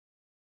chat.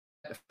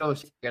 I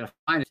got to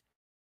find it.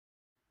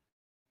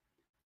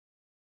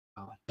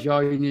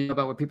 All you need to know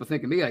about what people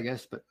think of me, I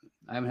guess, but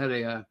I haven't had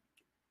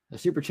a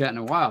super chat in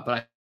a while,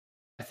 but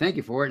I thank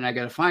you for it, and I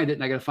got to find it,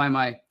 and I got to find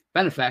my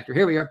benefactor.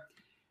 Here we are.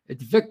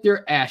 It's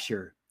Victor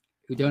Asher,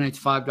 who donates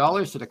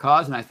 $5 to the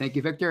cause, and I thank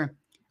you, Victor.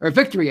 Or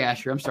Victory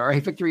Asher, I'm sorry,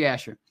 Victory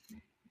Asher.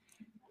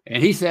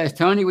 And he says,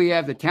 Tony, we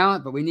have the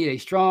talent, but we need a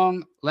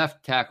strong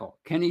left tackle.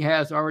 Kenny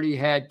has already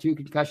had 2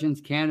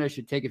 concussions. Canada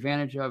should take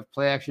advantage of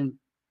play action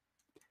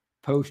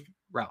post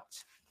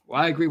routes.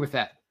 Well, I agree with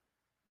that.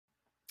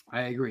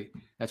 I agree.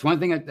 That's one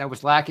thing that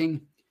was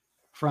lacking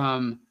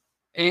from,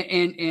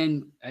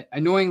 and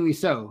annoyingly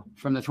so,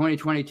 from the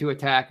 2022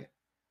 attack,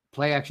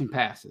 play action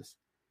passes.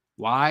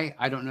 Why?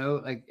 I don't know.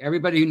 Like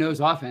everybody who knows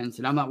offense,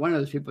 and I'm not one of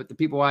those people, but the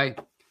people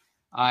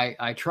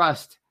I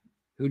trust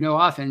who know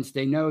offense,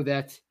 they know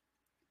that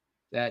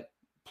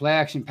play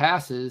action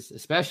passes,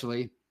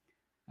 especially,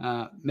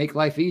 make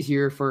life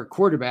easier for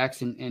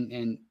quarterbacks,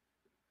 and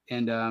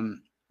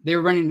they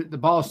were running the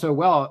ball so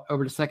well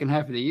over the second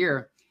half of the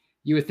year.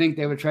 You would think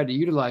they would try to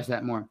utilize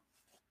that more.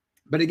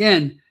 But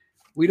again,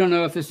 we don't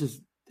know if this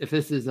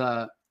is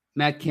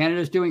Matt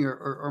Canada's doing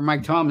or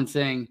Mike Tomlin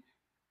saying,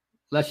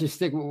 let's just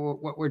stick with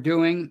what we're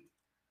doing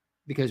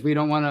because we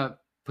don't want to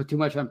put too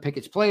much on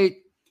Pickett's plate.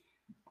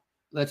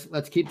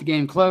 Let's keep the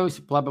game close,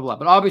 blah, blah, blah.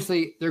 But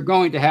obviously, they're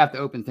going to have to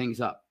open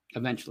things up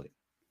eventually.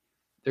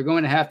 They're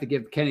going to have to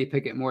give Kenny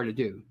Pickett more to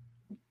do.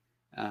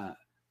 And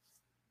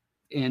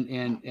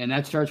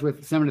that starts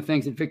with some of the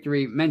things that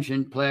Victory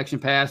mentioned: play action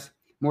pass,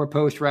 more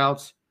post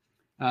routes,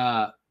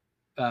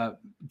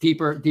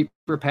 deeper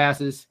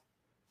passes,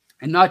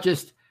 and not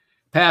just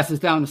passes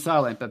down the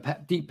sideline,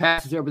 but deep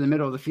passes over the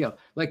middle of the field,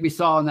 like we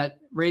saw in that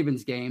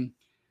Ravens game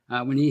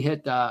when he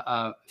hit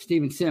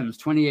Steven Sims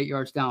 28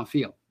 yards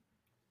downfield.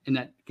 in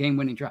that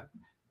game-winning drive.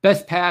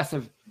 Best pass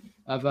of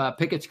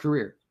Pickett's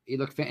career. He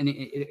looked, and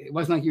it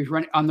wasn't like he was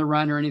running on the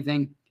run or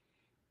anything.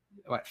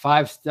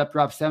 5-step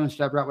drop,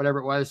 7-step drop, whatever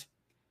it was.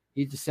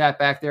 He just sat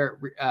back there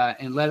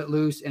and let it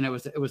loose, and it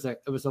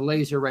was a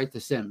laser right to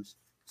Sims.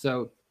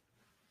 So,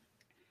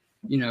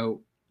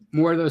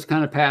 more of those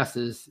kind of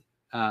passes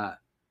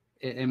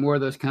and more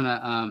of those kind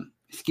of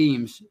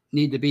schemes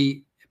need to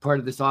be part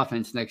of this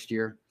offense next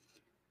year.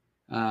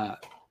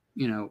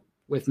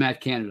 With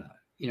Matt Canada,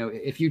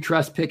 if you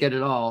trust Pickett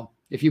at all,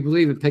 if you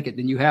believe in Pickett,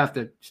 then you have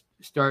to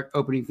start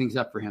opening things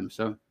up for him.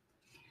 So,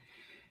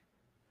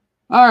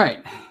 all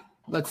right,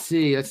 let's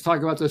see. Let's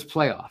talk about those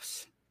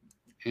playoffs.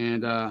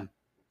 And I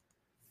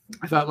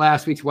thought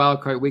last week's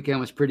wildcard weekend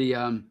was pretty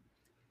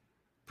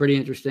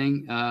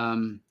interesting.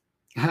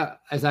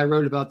 As I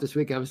wrote about this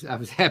week, I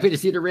was happy to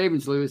see the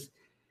Ravens lose.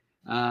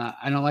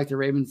 I don't like the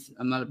Ravens.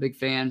 I'm not a big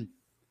fan.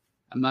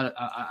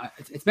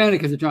 It's mainly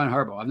because of John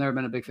Harbaugh. I've never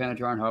been a big fan of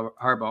John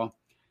Harbaugh.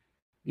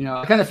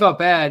 I kind of felt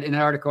bad in an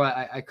article.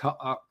 I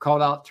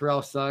called out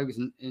Terrell Suggs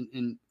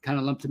and kind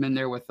of lumped him in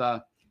there with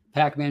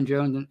Pac-Man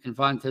Jones and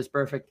Vontaze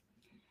Burfict.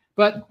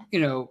 But,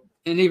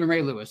 and even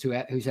Ray Lewis,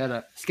 who's had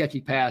a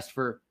sketchy past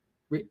for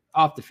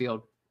off the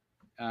field.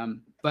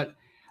 But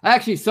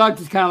actually,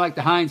 Suggs is kind of like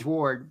the Hines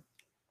Ward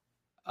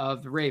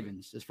of the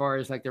Ravens, as far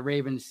as like the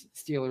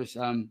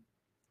Ravens-Steelers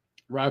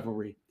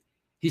rivalry.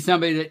 He's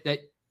somebody that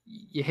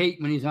you hate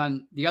when he's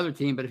on the other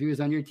team, but if he was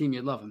on your team,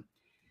 you'd love him.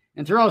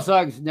 And Terrell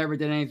Suggs never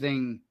did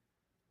anything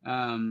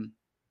but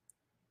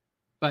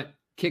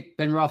kick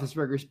Ben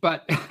Roethlisberger's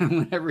butt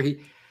whenever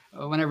he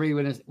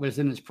was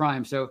in his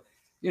prime. So,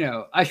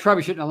 I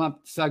probably shouldn't have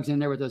lumped Suggs in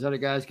there with those other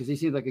guys because he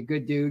seems like a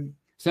good dude,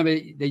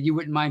 somebody that you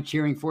wouldn't mind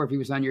cheering for if he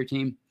was on your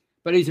team.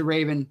 But he's a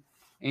Raven,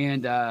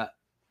 and I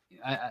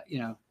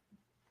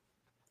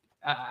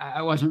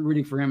wasn't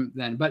rooting for him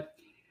then. But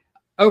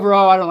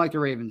overall, I don't like the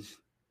Ravens.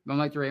 I don't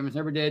like the Ravens.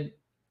 Never did.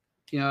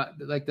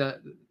 Like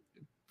the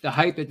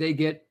hype that they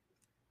get,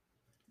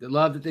 the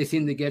love that they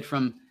seem to get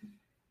from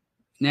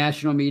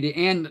national media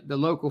and the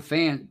local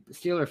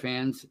Steeler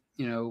fans.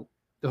 The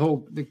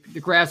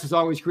grass is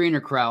always greener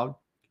crowd.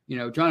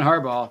 John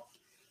Harbaugh,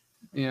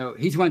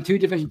 he's won 2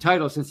 division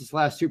titles since his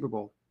last Super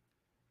Bowl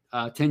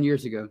 10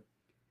 years ago.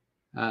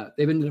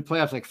 They've been to the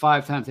playoffs like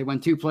 5 times. They won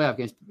 2 playoff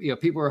games.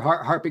 People are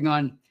harping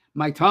on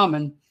Mike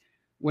Tomlin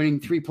winning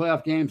 3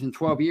 playoff games in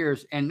 12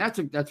 years, and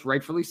that's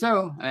rightfully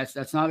so.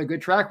 That's not a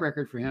good track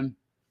record for him.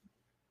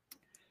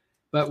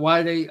 But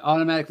why do they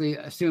automatically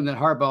assume that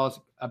Harbaugh's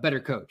a better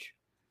coach?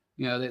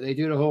 They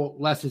do the whole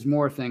less is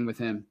more thing with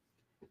him.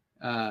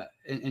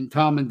 And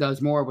Tomlin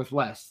does more with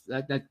less.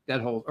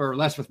 That whole, or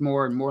less with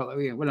more and more,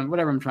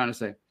 whatever I'm trying to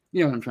say.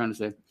 You know what I'm trying to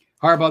say.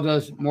 Harbaugh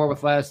does more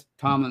with less.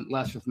 Tomlin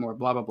less with more.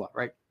 Blah blah blah.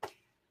 Right.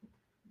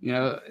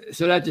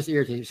 So that just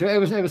irritates. So it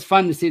was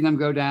fun to see them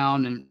go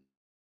down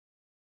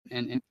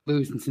and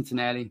lose in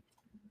Cincinnati.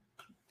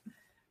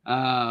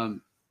 The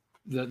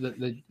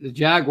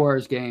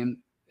Jaguars game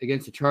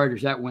against the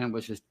Chargers, that win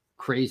was just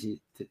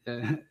crazy.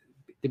 To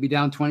be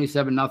down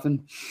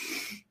 27-0.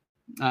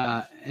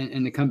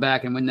 And to come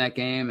back and win that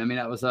game. I mean,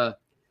 that was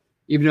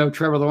even though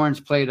Trevor Lawrence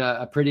played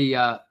a pretty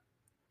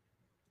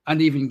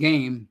uneven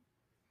game,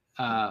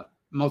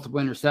 multiple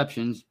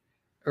interceptions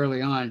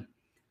early on.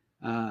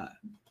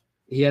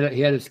 He had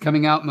his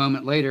coming out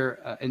moment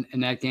later in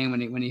that game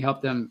when he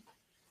helped them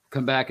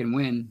come back and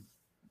win.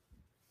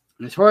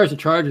 And as far as the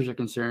Chargers are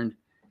concerned,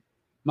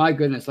 my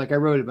goodness, like I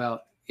wrote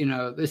about,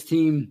 this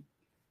team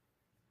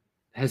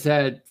has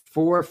had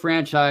 4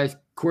 franchise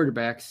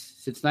quarterbacks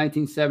since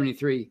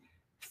 1973.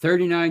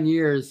 39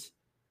 years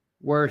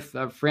worth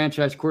of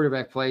franchise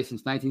quarterback play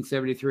since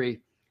 1973.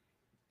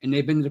 And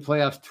they've been to the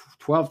playoffs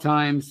 12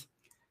 times.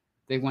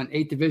 They've won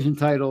 8 division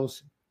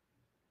titles.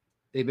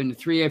 They've been to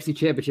 3 AFC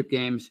championship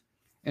games.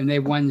 And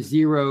they've been to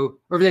 0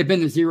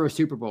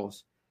 Super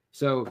Bowls.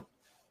 So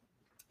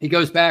it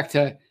goes back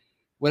to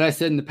what I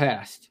said in the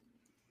past.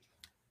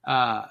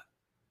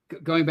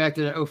 Going back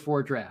to the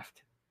 2004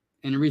 draft.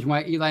 And the reason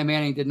why Eli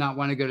Manning did not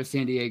want to go to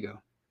San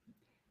Diego.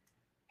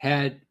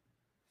 Had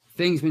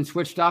things been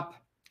switched up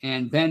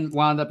and Ben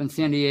wound up in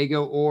San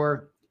Diego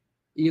or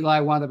Eli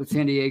wound up in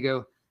San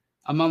Diego,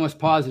 I'm almost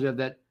positive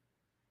that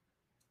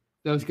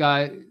those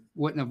guys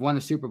wouldn't have won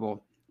a Super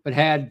Bowl. But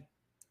had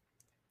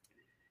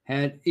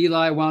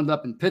Eli wound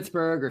up in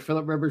Pittsburgh or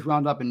Phillip Rivers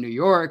wound up in New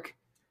York,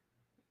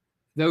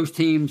 those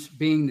teams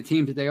being the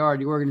teams that they are,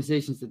 the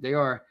organizations that they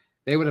are,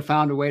 they would have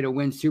found a way to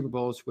win Super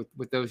Bowls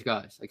with those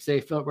guys. Like say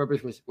Phillip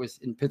Rivers was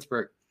in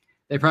Pittsburgh,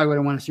 they probably would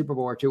have won a Super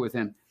Bowl or 2 with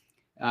him.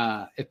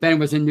 If Ben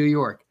was in New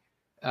York,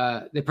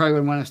 they probably would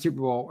have won a Super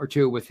Bowl or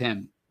 2 with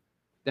him.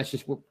 That's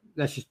just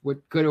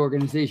what good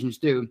organizations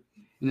do.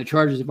 And the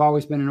Chargers have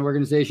always been an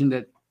organization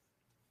that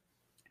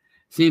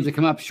seems to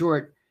come up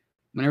short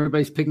when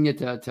everybody's picking it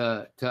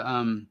to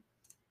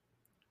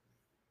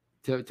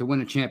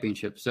win a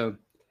championship. So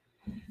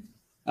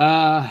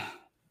the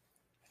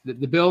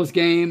Bills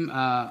game,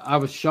 I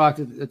was shocked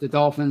that the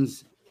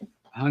Dolphins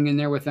hung in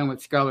there with them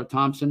with Skylar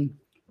Thompson.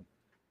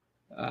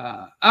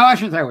 I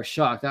shouldn't say I was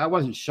shocked. I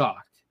wasn't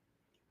shocked.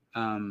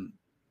 because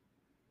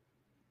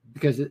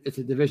it's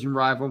a division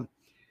rival.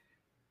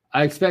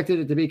 I expected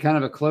it to be kind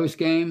of a close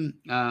game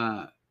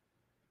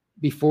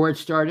before it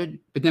started.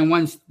 But then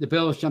once the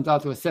Bills jumped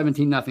out to a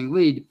 17-0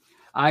 lead,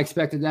 I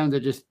expected them to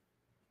just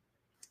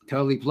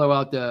totally blow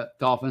out the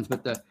Dolphins.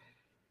 But the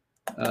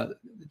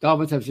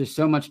Dolphins have just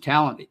so much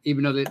talent,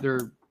 even though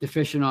they're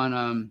deficient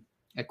on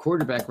at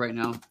quarterback right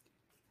now,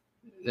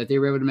 that they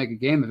were able to make a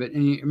game of it.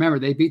 And you remember,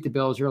 they beat the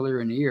Bills earlier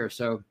in the year.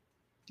 So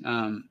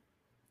that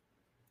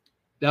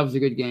was a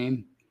good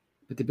game.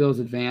 But the Bills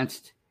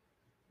advanced.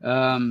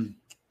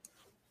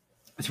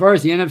 As far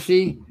as the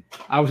NFC,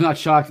 I was not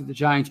shocked that the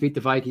Giants beat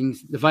the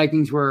Vikings. The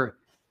Vikings were,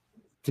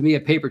 to me, a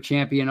paper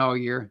champion all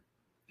year.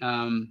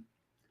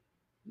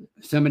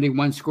 So many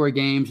one-score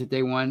games that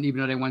they won,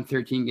 even though they won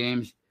 13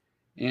 games.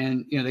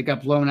 And, they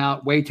got blown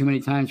out way too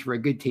many times for a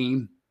good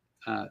team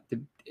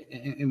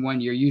in 1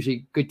 year.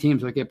 Usually good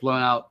teams will get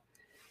blown out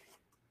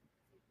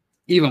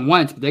even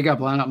once, but they got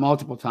blown out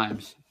multiple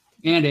times.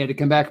 And they had to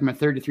come back from a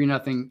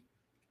 33-0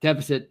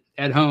 deficit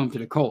at home to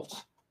the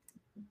Colts.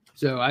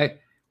 So I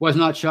was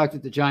not shocked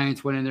that the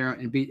Giants went in there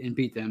and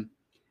beat them.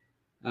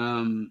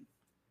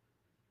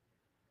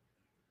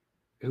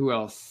 Who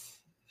else?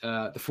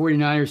 The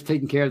 49ers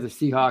taking care of the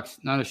Seahawks,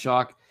 not a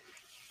shock.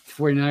 The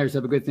 49ers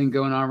have a good thing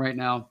going on right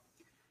now.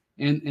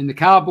 And the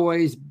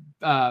Cowboys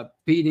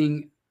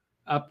beating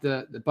up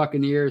the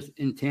Buccaneers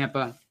in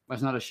Tampa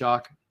was not a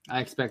shock.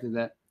 I expected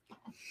that.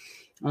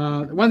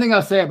 One thing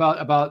I'll say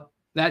about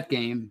that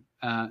game,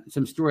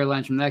 some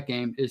storylines from that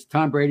game, is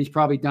Tom Brady's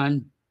probably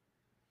done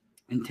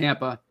in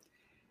Tampa.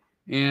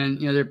 And,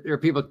 there are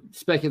people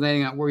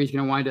speculating on where he's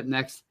going to wind up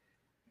next.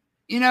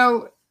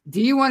 Do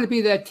you want to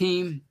be that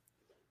team?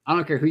 I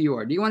don't care who you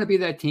are. Do you want to be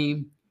that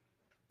team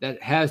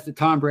that has the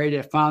Tom Brady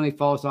that finally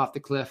falls off the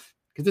cliff?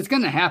 Because it's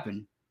going to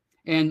happen.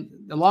 And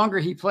the longer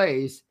he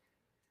plays,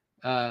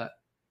 the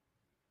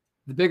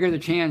bigger the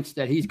chance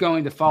that he's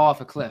going to fall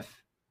off a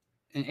cliff.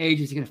 And age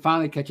is going to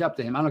finally catch up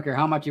to him. I don't care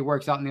how much he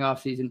works out in the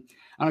offseason.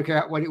 I don't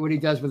care what he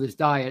does with his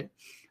diet.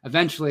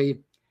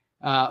 Eventually,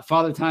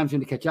 Father Time's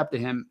going to catch up to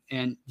him.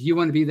 And do you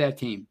want to be that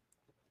team?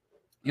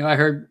 I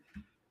heard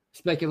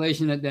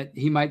speculation that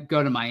he might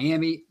go to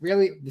Miami.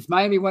 Really? Does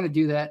Miami want to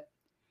do that?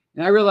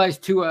 And I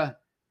realized Tua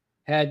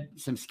had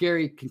some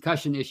scary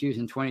concussion issues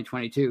in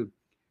 2022.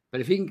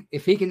 But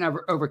if he can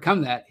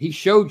overcome that, he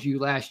showed you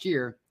last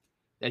year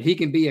that he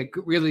can be a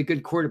really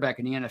good quarterback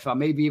in the NFL,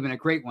 maybe even a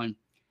great one.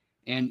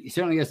 And he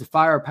certainly has the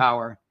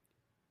firepower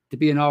to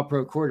be an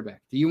all-pro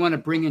quarterback. Do you want to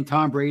bring in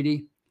Tom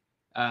Brady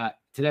to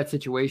that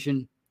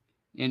situation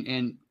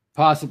and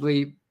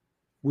possibly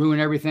ruin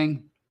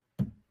everything?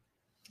 Do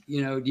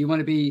you want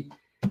to be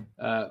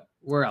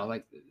where else?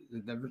 Like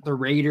the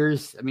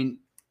Raiders? I mean,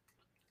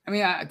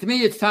 to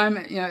me, it's time.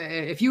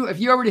 If you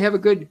already have a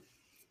good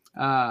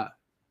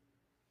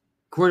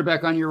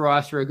quarterback on your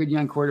roster, a good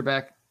young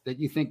quarterback that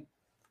you think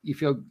you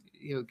feel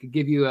could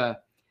give you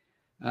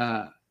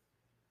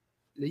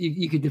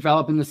you could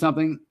develop into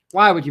something,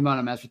 why would you want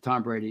to mess with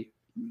Tom Brady?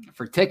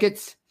 For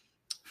tickets,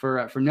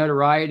 for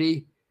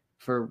notoriety,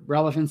 for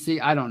relevancy?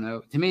 I don't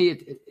know. To me,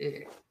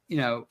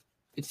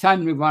 it's time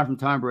to move on from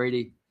Tom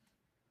Brady.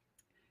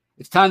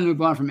 It's time to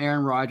move on from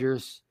Aaron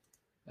Rodgers.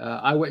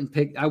 I wouldn't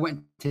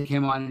take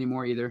him on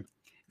anymore either.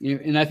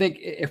 And I think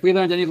if we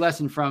learned any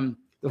lesson from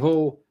the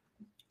whole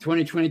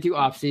 2022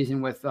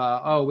 offseason with,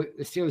 the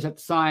Steelers have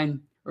to sign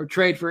or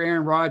trade for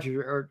Aaron Rodgers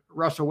or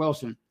Russell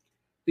Wilson,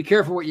 be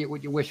careful what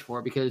you wish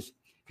for, because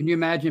can you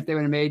imagine if they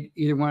would have made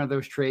either one of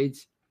those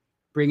trades,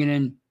 bringing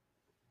in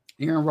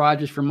Aaron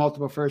Rodgers for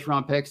multiple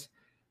first-round picks,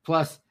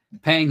 plus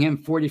paying him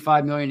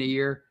 $45 million a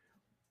year,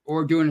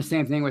 or doing the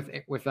same thing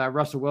with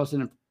Russell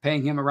Wilson and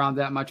paying him around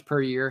that much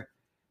per year?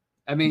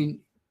 I mean,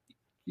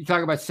 you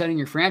talk about setting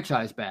your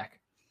franchise back.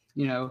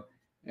 The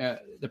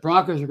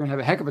Broncos are going to have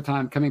a heck of a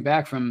time coming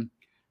back from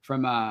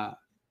that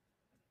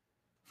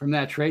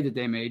trade that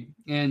they made,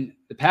 and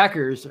the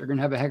Packers are going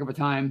to have a heck of a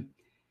time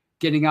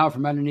getting out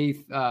from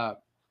underneath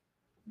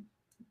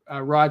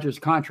Rodgers'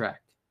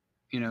 contract.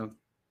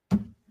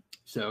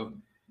 So,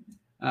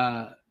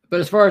 but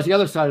as far as the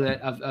other side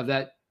of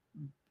that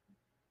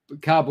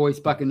Cowboys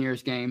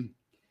Buccaneers game,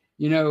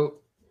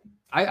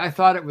 I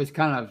thought it was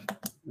kind of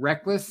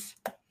reckless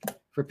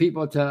for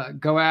people to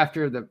go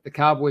after the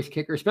Cowboys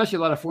kicker, especially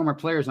a lot of former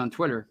players on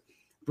Twitter.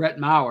 Brett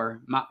Maher,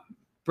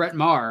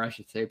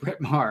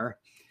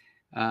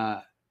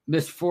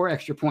 missed 4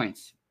 extra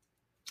points,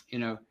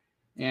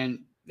 and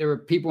there were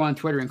people on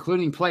Twitter,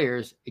 including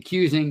players,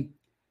 accusing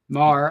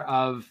Maher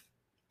of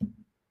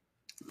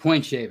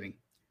point shaving,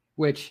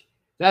 which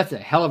that's a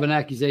hell of an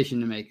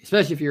accusation to make,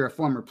 especially if you're a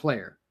former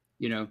player.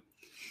 I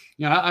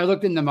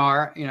looked into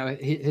Maher,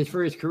 his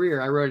for his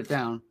career, I wrote it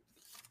down.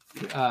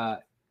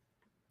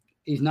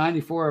 He's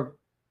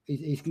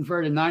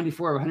converted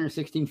 94 of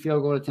 116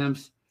 field goal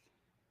attempts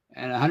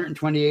and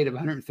 128 of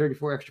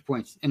 134 extra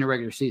points in a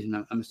regular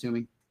season, I'm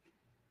assuming.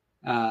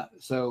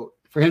 So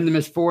for him to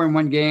miss 4 in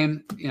one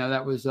game,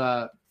 that was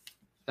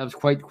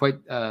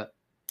quite the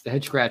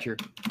head scratcher.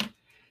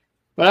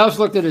 But I also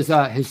looked at his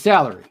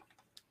salary,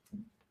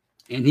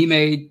 and he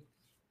made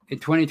in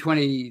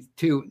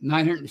 2022,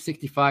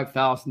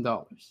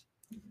 $965,000.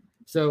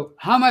 So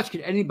how much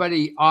could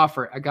anybody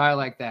offer a guy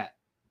like that?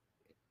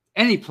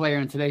 Any player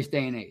in today's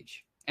day and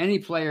age,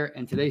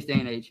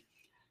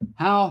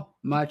 how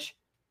much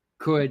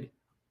could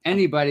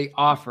anybody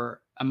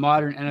offer a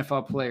modern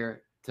NFL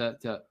player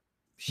to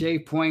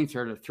shave points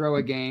or to throw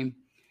a game?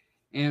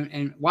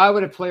 And why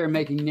would a player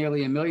making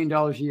nearly $1 million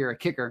a year, a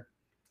kicker,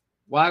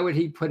 why would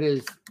he put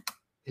his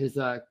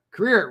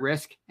career at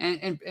risk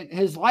and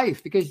his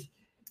life? Because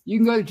you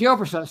can go to jail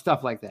for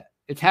stuff like that.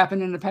 It's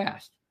happened in the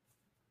past.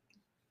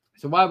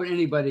 So why would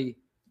anybody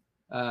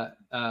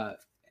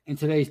in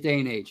today's day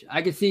and age?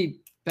 I could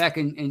see back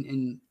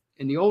in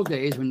the old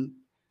days when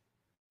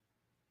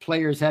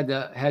players had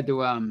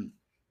to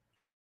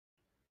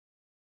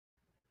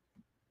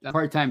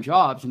part-time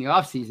jobs in the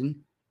off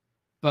season,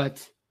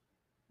 but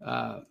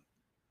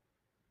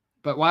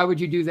why would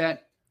you do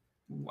that?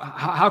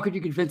 How could you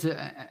convince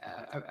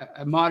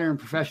a modern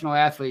professional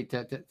athlete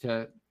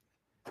to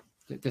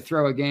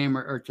throw a game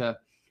or to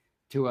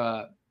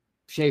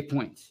shave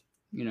points?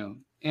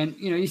 And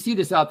you see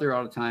this out there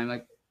all the time.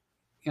 Like,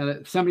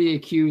 somebody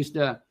accused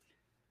the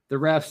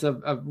refs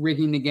of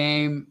rigging the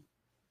game,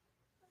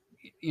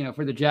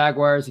 for the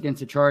Jaguars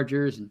against the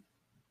Chargers, and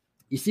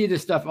you see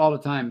this stuff all the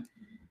time.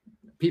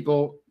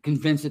 People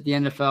convinced that the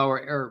NFL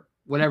or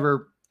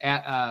whatever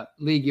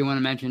league you want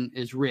to mention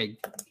is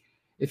rigged.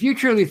 If you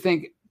truly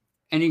think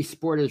any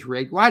sport is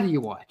rigged, why do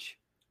you watch?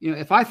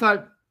 If I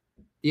thought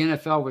the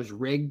NFL was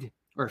rigged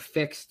or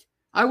fixed,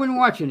 I wouldn't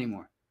watch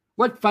anymore.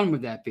 What fun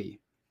would that be?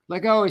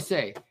 Like I always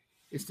say,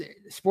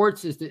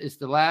 sports is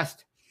the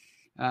last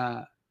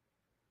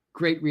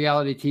great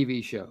reality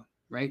TV show,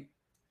 right?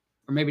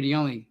 Or maybe the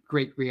only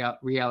great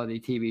reality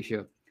TV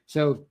show.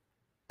 So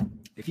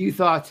if you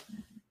thought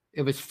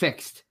it was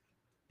fixed,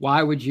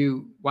 why would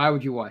you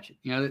watch it?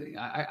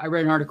 I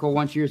read an article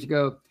once years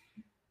ago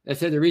that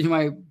said the reason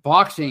why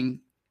boxing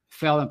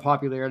fell in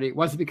popularity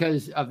wasn't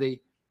because of the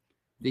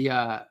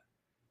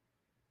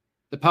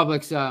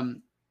public's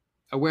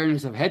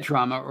awareness of head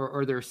trauma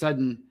or their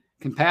sudden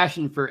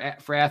compassion for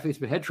athletes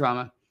with head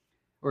trauma,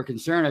 or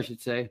concern, I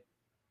should say.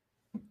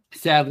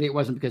 Sadly, it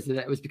wasn't because of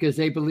that. It was because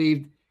they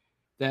believed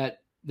that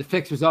the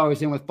fix was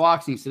always in with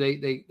boxing, so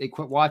they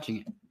quit watching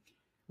it.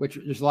 Which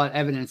there's a lot of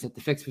evidence that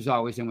the fix was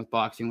always in with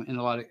boxing in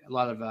a lot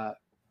of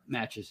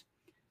matches.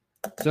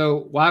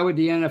 So why would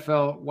the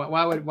NFL?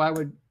 Why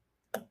would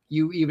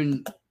you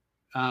even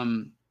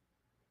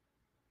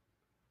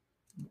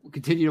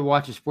continue to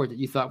watch a sport that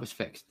you thought was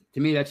fixed?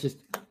 To me, that's just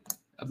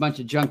a bunch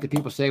of junk that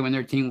people say when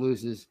their team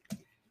loses.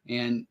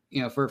 And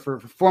for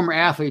former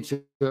athletes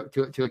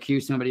to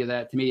accuse somebody of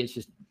that, to me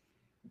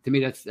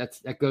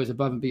that goes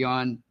above and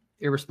beyond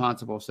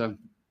irresponsible. So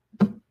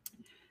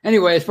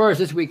anyway, as far as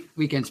this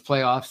weekend's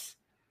playoffs,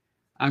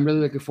 I'm really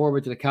looking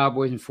forward to the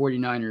Cowboys and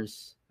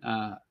 49ers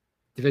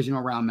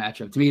divisional round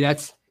matchup. To me,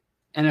 that's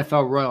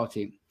NFL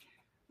royalty.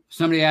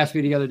 Somebody asked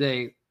me the other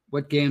day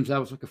what games I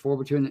was looking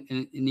forward to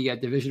in the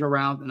divisional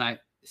round, and I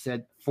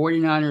said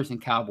 49ers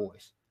and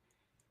Cowboys.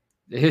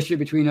 The history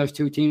between those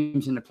two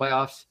teams in the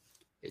playoffs,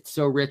 it's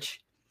so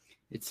rich.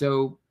 It's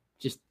so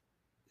just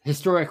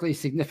historically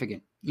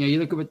significant. You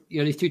look at what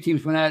these two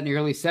teams went at in the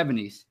early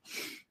 70s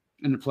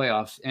in the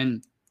playoffs,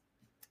 and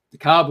the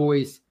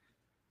Cowboys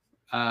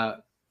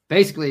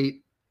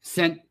basically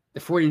sent the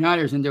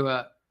 49ers into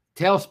a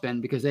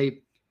tailspin because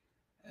they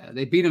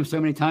beat them so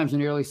many times in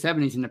the early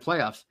 70s in the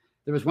playoffs.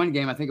 There was one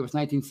game, I think it was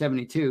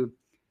 1972.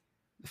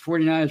 The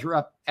 49ers were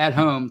up at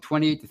home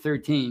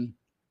 28-13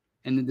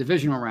 in the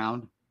divisional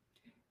round,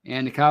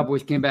 and the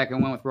Cowboys came back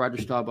and won with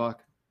Roger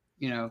Staubach,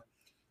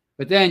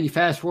 But then you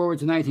fast forward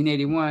to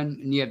 1981,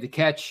 and you have the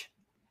catch,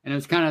 and it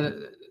was kind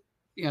of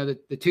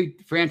the two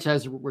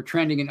franchises were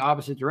trending in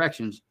opposite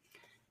directions.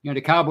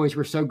 The Cowboys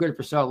were so good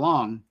for so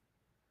long,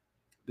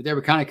 but they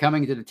were kind of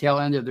coming to the tail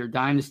end of their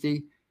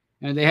dynasty,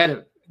 and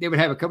they would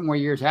have a couple more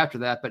years after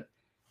that. But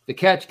the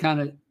catch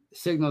kind of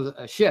signaled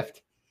a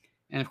shift,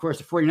 and of course,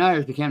 the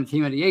 49ers became the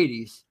team of the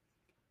 80s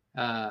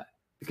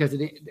because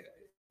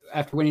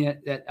after winning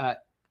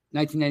that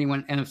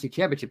 1991 NFC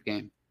Championship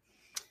game.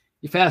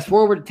 You fast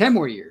forward 10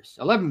 more years,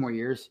 11 more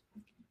years,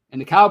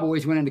 and the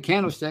Cowboys went into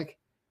Candlestick,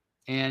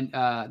 and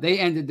they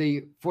ended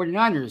the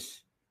 49ers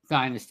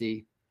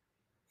dynasty,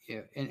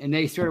 and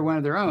they sort of went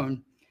of their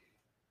own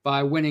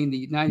by winning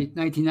the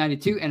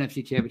 1992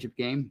 NFC Championship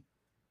game.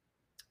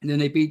 And then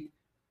they beat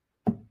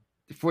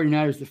the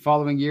 49ers the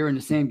following year in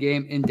the same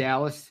game in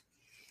Dallas.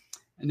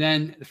 And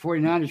then the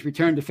 49ers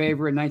returned to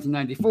favor in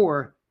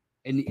 1994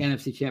 in the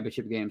NFC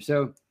Championship game.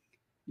 So,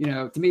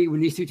 to me, when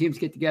these two teams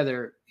get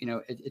together,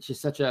 it's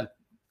just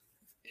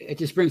it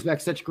just brings back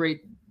such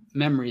great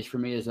memories for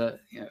me as a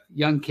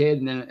young kid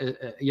and then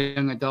a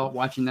young adult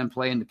watching them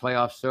play in the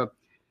playoffs. So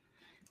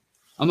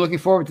I'm looking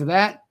forward to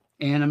that.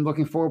 And I'm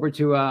looking forward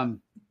to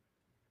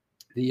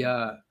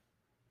the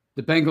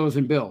Bengals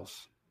and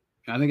Bills.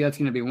 I think that's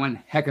going to be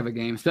one heck of a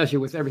game, especially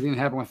with everything that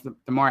happened with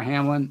Damar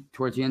Hamlin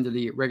towards the end of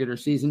the regular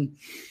season.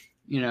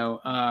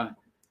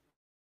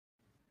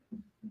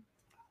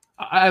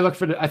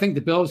 I think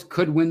the Bills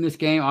could win this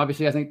game.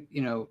 Obviously, I think,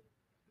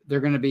 they're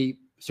going to be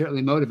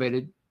certainly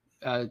motivated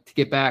to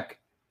get back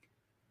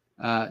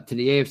to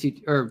the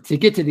AFC, or to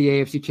get to the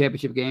AFC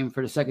Championship game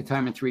for the second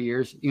time in 3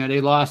 years. They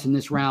lost in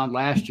this round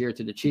last year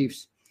to the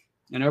Chiefs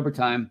in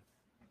overtime.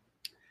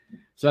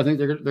 So I think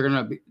they're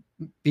going to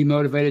be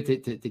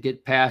motivated to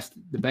get past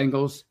the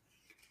Bengals.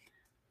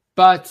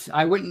 But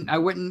I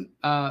wouldn't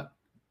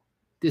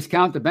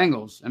discount the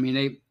Bengals. I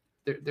mean,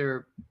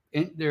 they're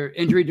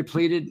injury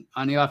depleted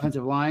on the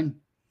offensive line,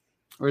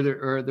 or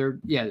they're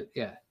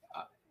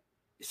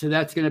so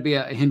that's going to be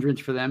a hindrance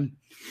for them.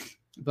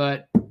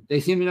 But they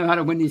seem to know how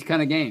to win these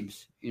kind of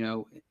games.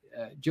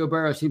 Joe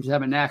Burrow seems to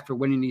have a knack for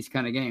winning these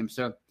kind of games.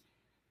 So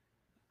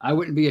I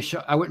wouldn't be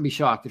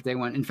shocked if they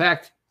won. In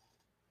fact,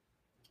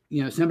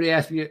 somebody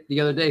asked me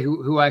the other day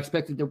who I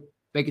expected to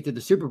make it to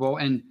the Super Bowl,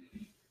 and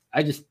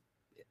I just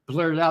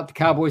blurted out the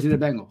Cowboys and the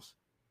Bengals.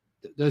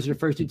 Those are the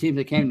first two teams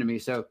that came to me.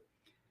 So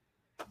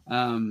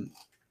I'm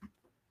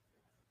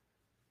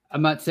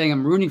not saying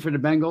I'm rooting for the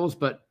Bengals,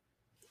 but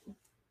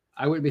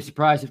I wouldn't be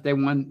surprised if they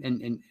won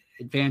and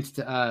advanced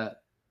to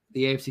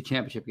the AFC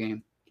Championship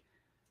game.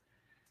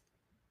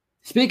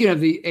 Speaking of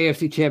the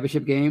AFC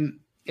Championship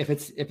game, if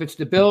it's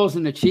the Bills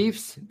and the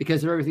Chiefs,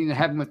 because of everything that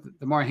happened with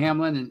Damar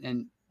Hamlin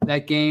and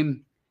that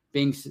game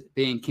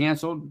being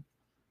canceled,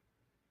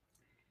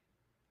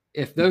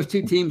 if those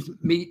two teams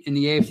meet in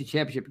the AFC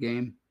Championship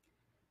game,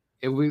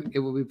 it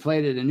will be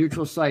played at a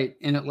neutral site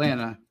in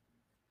Atlanta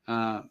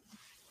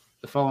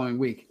the following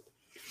week.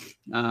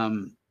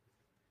 And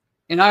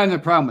I have no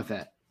problem with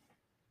that.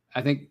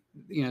 I think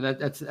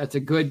that's a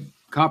good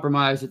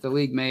compromise that the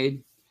league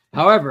made.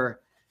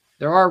 However,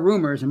 there are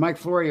rumors, and Mike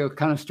Florio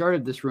kind of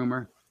started this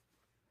rumor,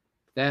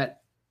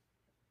 that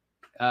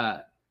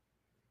the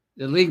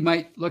league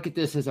might look at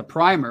this as a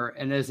primer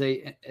and as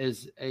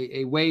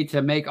a way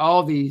to make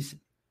all these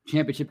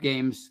championship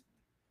games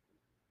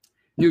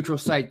neutral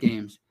site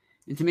games.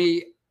 And to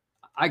me,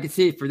 I could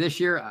see it for this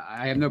year.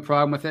 I have no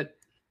problem with it.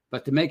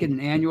 But to make it an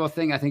annual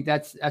thing, I think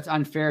that's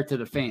unfair to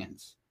the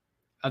fans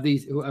of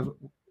these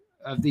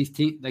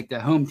teams, like the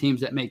home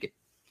teams that make it,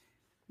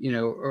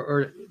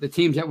 or the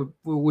teams that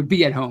would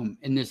be at home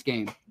in this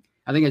game.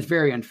 I think it's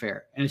very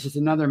unfair, and it's just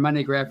another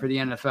money grab for the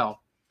NFL.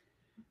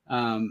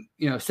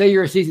 Say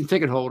you're a season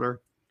ticket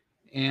holder,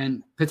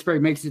 and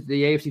Pittsburgh makes it to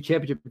the AFC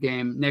Championship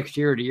game next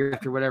year or the year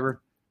after,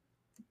 whatever,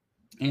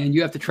 and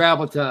you have to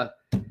travel to,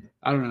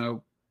 I don't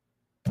know,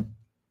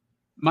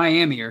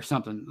 Miami or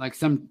something, like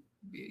some,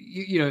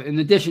 in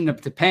addition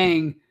to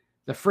paying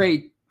the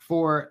freight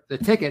for the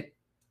ticket,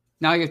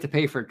 now you have to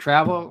pay for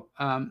travel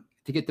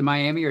to get to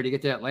Miami or to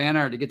get to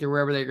Atlanta or to get to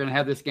wherever they're going to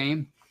have this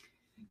game.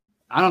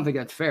 I don't think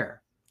that's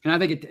fair. And I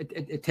think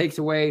it takes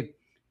away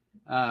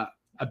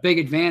a big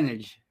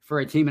advantage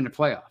for a team in the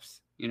playoffs.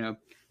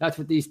 That's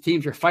what these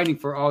teams are fighting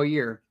for all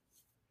year,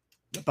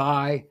 the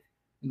bye,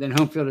 and then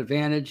home field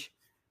advantage.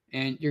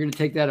 And you're going to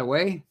take that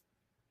away.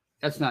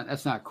 That's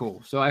not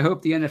cool. So I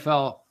hope the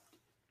NFL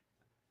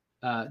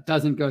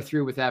doesn't go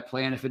through with that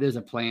plan. If it is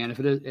a plan,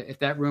 if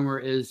that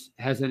rumor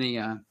has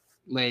any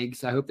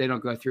legs, I hope they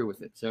don't go through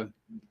with it. So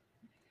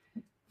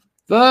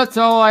that's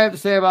all I have to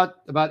say about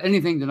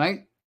anything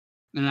tonight.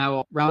 And I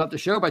will round up the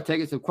show by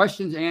taking some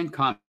questions and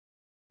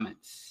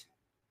comments.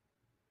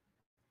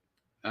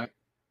 All right.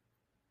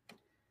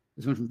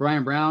 This one from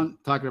Brian Brown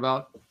talking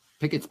about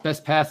Pickett's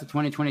best pass of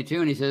 2022.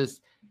 And he says,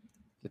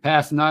 the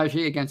pass to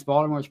Najee against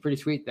Baltimore was pretty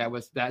sweet.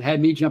 That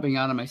had me jumping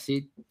out of my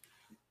seat,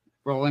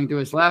 rolling to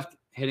his left,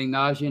 hitting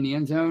Najee in the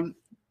end zone.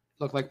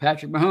 Looked like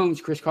Patrick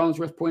Mahomes, Chris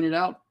Collinsworth pointed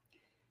out.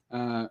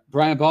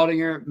 Brian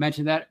Baldinger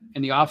mentioned that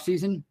in the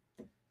offseason,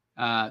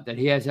 that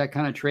he has that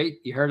kind of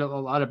trait. You heard a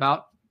lot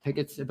about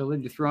Pickett's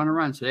ability to throw on a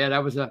run. So, yeah,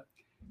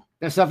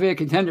 that's definitely a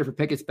contender for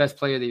Pickett's best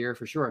play of the year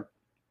for sure.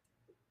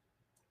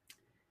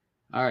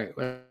 All right,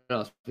 what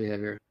else do we have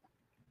here?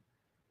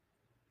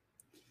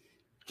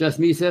 Just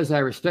Me says, I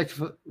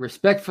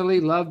respectfully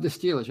love the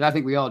Steelers. I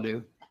think we all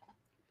do.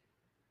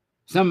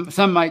 Some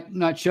might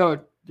not show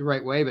it the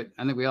right way, but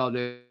I think we all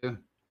do.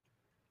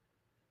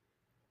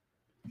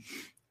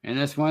 And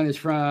this one is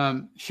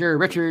from Sherry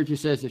Richards, who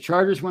says the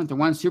Chargers went to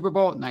one Super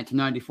Bowl in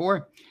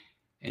 1994,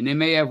 and they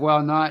may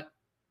not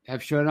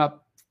have shown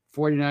up.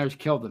 49ers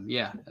killed them.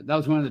 Yeah, that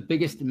was one of the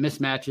biggest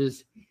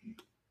mismatches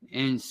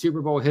in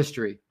Super Bowl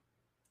history.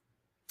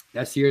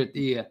 That's the year that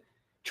the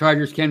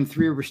Chargers came to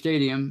Three River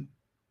Stadium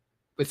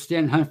with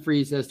Stan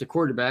Humphries as the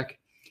quarterback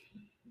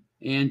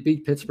and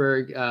beat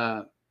Pittsburgh.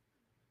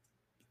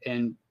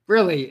 And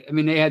really, I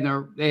mean, they had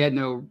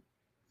no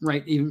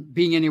right even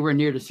being anywhere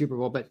near the Super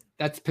Bowl, but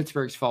that's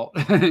Pittsburgh's fault.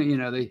 They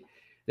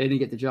didn't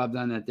get the job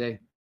done that day.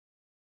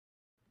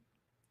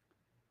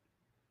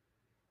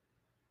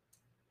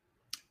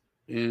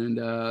 And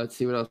let's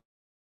see what else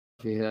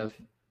we have.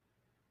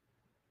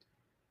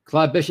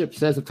 Claude Bishop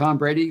says of Tom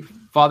Brady,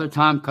 Father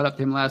Tom cut up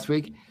to him last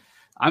week.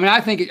 I mean,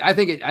 I think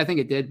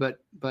it did,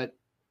 but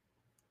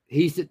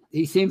he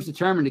seems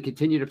determined to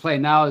continue to play.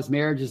 Now his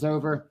marriage is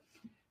over.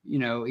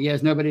 He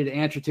has nobody to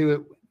answer to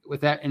it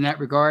with that in that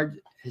regard.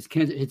 his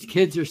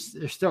kids are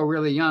still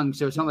really young,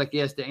 so it's not like he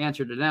has to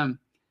answer to them,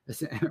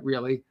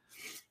 really.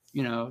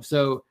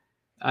 So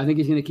I think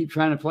he's going to keep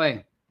trying to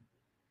play.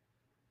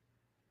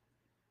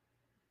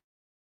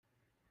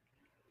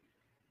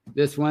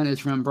 This one is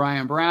from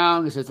Brian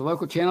Brown. It says the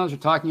local channels are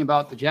talking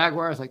about the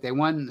Jaguars like they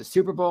won the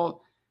Super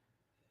Bowl.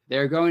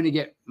 They're going to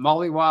get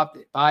mollywopped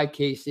by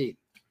KC.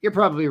 You're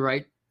probably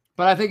right,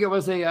 but I think it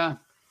was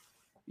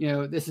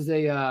this is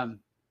a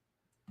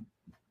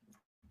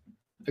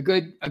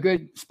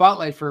good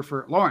spotlight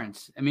for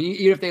Lawrence. I mean,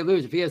 even if they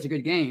lose, if he has a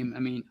good game, I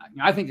mean,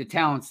 I think the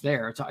talent's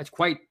there. It's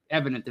quite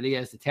evident that he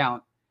has the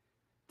talent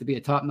to be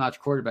a top-notch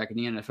quarterback in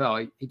the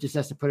NFL. He just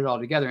has to put it all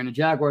together. And the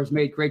Jaguars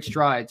made great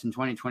strides in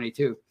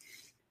 2022.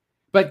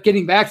 But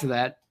getting back to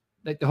that,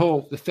 like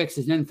the fix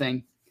is in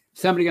thing.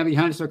 Somebody on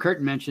behind us, so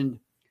Curtin mentioned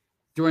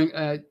during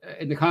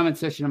in the comment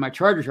section of my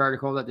Chargers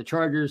article that the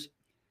Chargers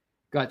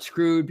got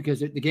screwed because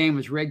the game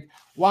was rigged.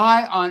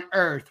 Why on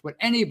earth would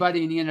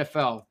anybody in the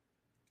NFL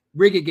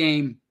rig a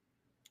game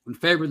in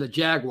favor of the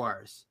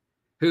Jaguars,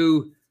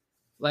 who,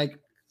 they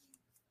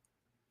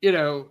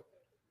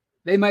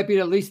might be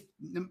the least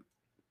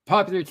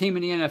popular team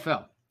in the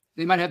NFL.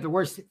 They might have the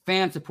worst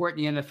fan support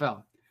in the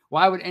NFL.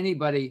 Why would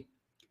anybody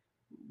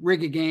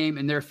rig a game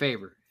in their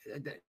favor?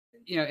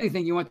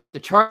 Anything you want the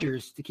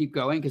Chargers to keep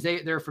going because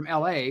they're from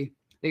LA.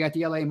 They got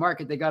the LA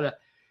market. They got a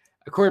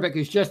quarterback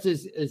who's just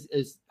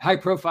as high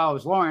profile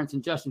as Lawrence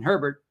and Justin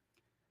Herbert.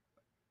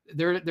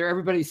 They're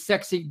everybody's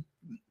sexy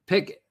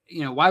pick.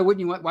 Why would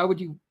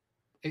you,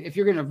 if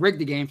you're going to rig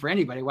the game for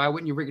anybody, why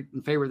wouldn't you rig it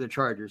in favor of the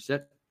Chargers?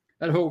 That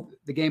whole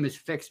the game is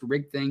fixed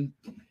rig thing.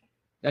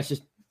 That's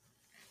just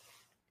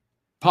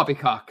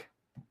poppycock.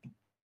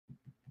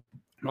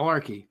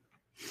 Malarkey.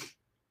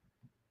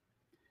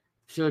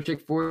 Chick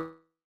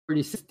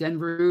 46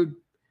 Denver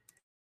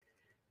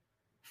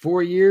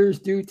 4 years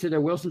due to the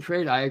Wilson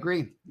trade. I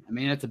agree. I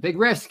mean, it's a big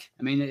risk.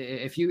 I mean,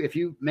 if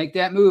you make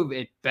that move,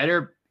 it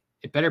better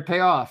pay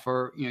off.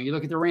 Or you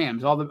look at the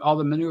Rams, all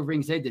the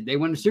maneuverings they did. They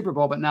won the Super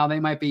Bowl, but now they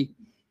might be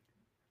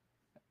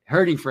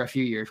hurting for a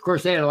few years. Of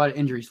course, they had a lot of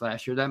injuries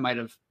last year. That might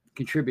have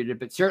contributed,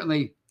 but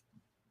certainly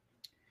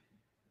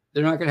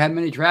they're not going to have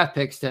many draft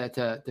picks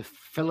to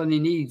fill any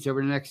needs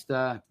over the next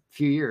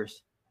few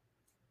years.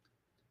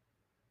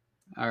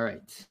 All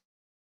right.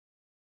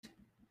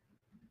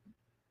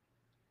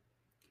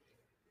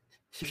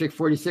 Chick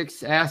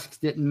 46 asks,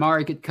 didn't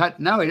Mari get cut?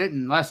 No, he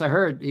didn't. Last I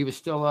heard, he was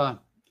still on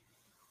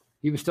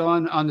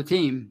the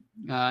team.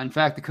 In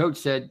fact, the coach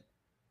said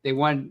they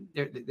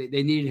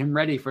needed him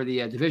ready for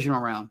the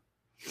divisional round.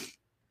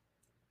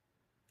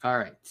 All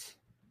right.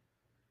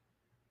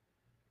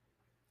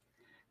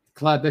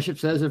 Clyde Bishop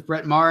says if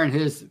Brett Maher and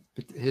his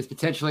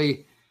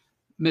potentially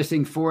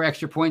missing 4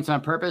 extra points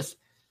on purpose,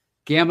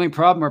 gambling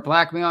problem or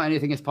blackmail,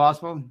 anything is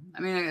possible. I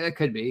mean, it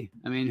could be.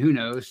 I mean, who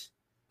knows?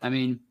 I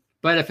mean,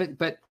 but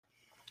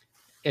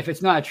if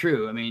it's not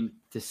true, I mean,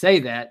 to say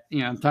that,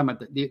 I'm talking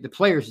about the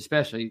players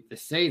especially, to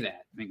say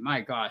that, I mean, my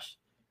gosh,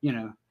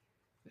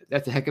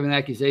 that's a heck of an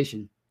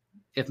accusation.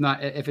 If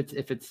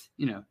it's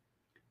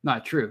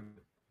not true.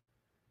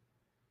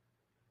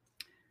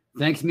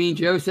 Thanks, Mean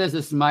Joe says,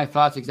 this is my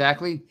thoughts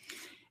exactly.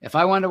 If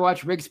I wanted to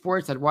watch rig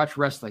sports, I'd watch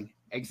wrestling.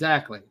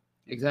 Exactly.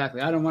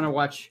 I don't want to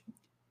watch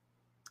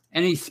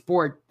any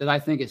sport that I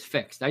think is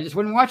fixed. I just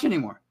wouldn't watch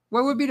anymore.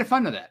 What would be the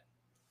fun of that?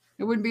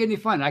 It wouldn't be any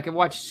fun. I could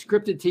watch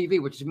scripted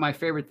TV, which is my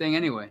favorite thing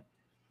anyway,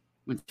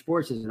 when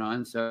sports isn't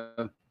on.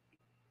 So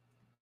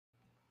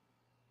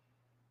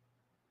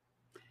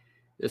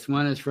this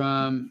one is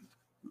from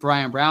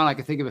Brian Brown. I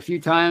can think of a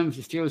few times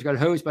the Steelers got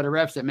hosed by the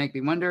refs that make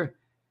me wonder.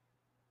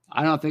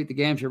 I don't think the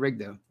games are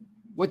rigged, though.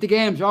 What the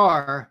games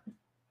are,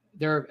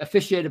 they're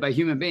officiated by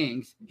human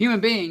beings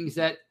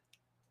that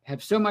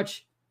have so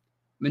much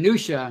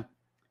minutia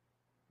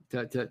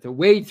to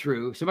wade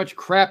through, so much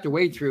crap to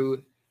wade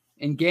through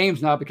in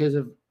games now because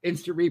of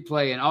instant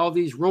replay and all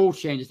these rule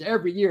changes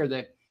every year.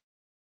 That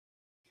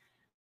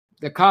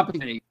the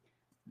company,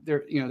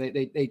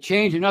 they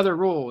change another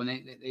rule and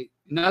they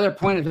another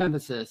point of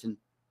emphasis, and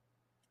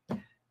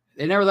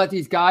they never let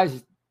these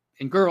guys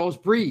and girls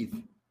breathe.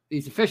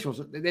 These officials,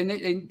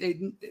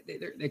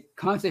 they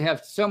constantly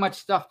have so much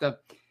stuff to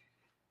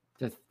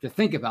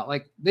think about.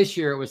 Like this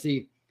year, it was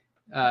the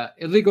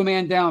illegal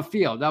man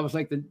downfield. That was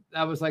like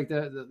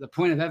the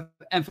point of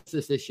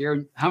emphasis this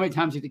year. How many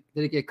times did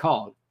it get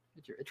called?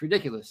 It's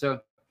ridiculous. So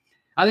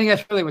I think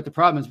that's really what the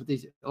problem is with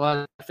a lot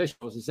of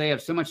officials, is they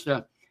have so much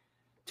to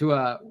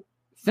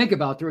think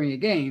about during a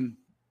game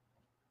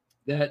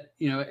that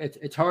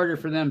it's harder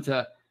for them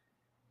to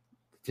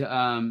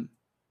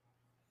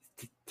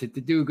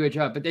do a good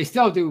job, but they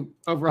still do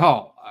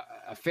overall.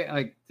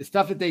 Like the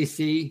stuff that they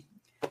see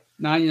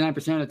 99%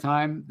 of the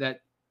time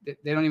that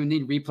they don't even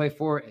need replay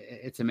for,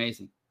 it's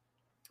amazing.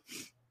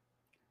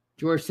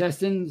 George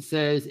Seston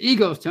says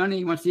Eagles. Tony,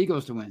 he wants the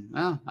Eagles to win.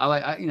 Well,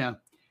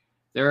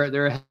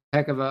 they're a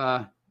heck of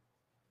a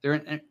they're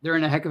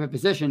in a heck of a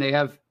position. They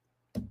have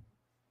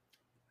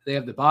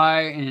the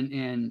bye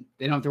and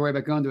they don't have to worry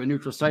about going to a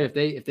neutral site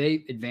if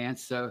they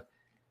advance. So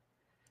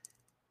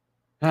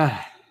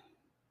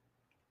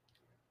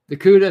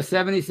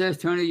Dakuda70 says,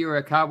 Tony, you're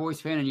a Cowboys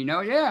fan, and you know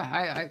it?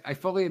 Yeah, I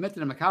fully admit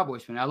that I'm a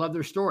Cowboys fan. I love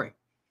their story.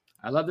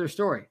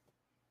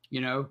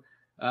 You know,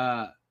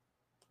 I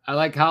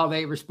like how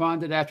they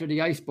responded after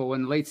the Ice Bowl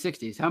in the late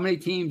 60s. How many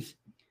teams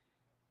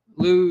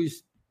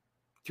lose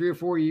 3 or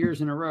 4 years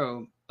in a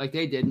row like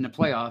they did in the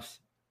playoffs,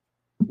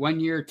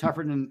 1 year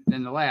tougher than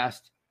the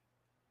last,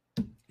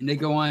 and they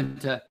go on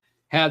to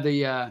have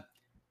the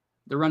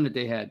run that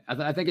they had?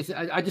 I think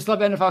I just love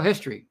NFL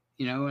history,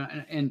 you know,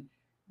 and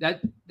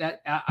that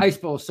Ice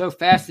Bowl is so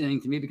fascinating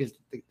to me because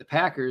the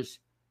Packers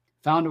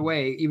found a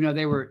way, even though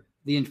they were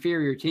the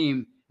inferior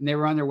team and they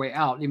were on their way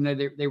out, even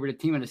though they were the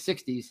team in the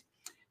 60s,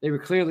 they were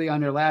clearly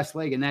on their last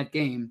leg in that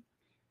game,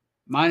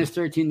 minus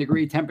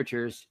 13-degree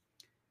temperatures,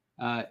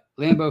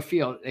 Lambeau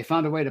Field. They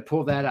found a way to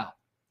pull that out,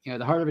 you know,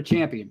 the heart of a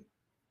champion.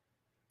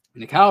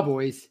 And the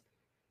Cowboys,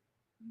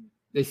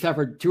 they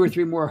suffered 2 or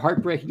 3 more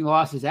heartbreaking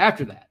losses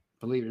after that,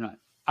 believe it or not,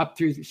 up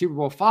through Super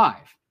Bowl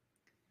V.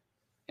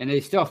 And they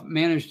still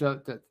managed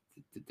to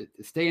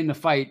stay in the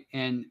fight,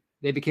 and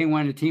they became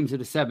one of the teams of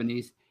the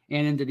 70s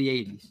and into the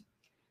 80s.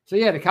 So,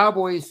 yeah, the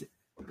Cowboys,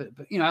 but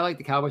you know, I like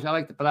the Cowboys. I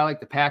like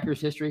the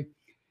Packers history.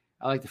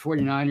 I like the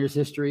 49ers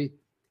history,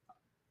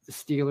 the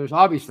Steelers.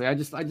 Obviously, I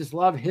just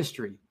love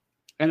history,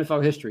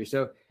 NFL history.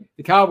 So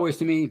the Cowboys,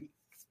 to me,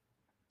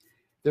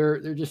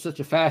 they're just such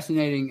a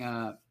fascinating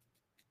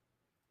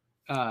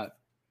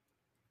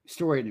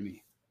story to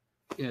me,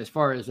 you know, as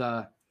far as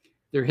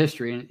their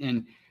history,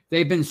 and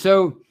they've been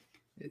so,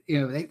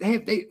 you know,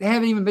 they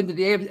haven't even been to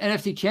the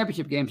NFC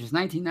Championship game since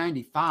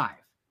 1995.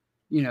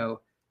 You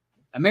know,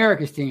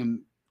 America's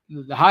team,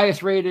 the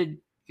highest rated,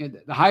 you know,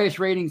 the highest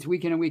ratings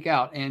week in and week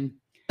out, and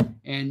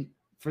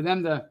for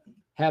them to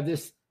have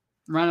this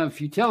run of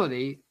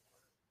futility,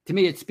 to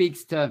me, it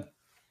speaks to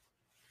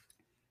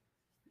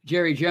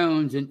Jerry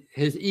Jones and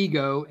his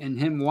ego and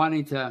him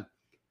wanting to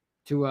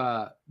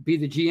be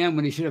the GM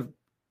when he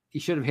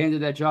should have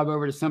handed that job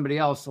over to somebody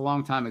else a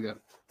long time ago.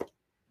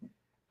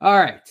 All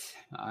right.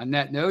 On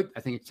that note,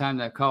 I think it's time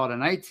to call it a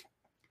night.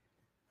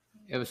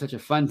 It was such a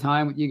fun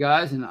time with you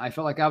guys, and I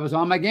felt like I was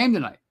on my game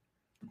tonight.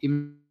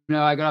 Even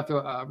though I got off to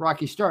a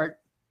rocky start,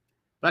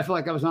 but I felt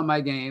like I was on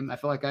my game. I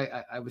felt like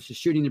I was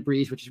just shooting the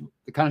breeze, which is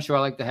the kind of show I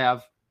like to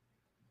have.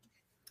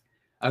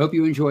 I hope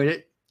you enjoyed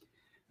it.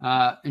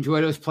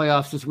 Enjoy those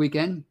playoffs this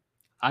weekend.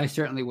 I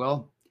certainly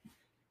will.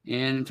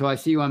 And until I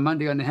see you on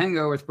Monday on The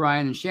Hangover with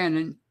Brian and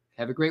Shannon,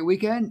 have a great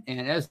weekend.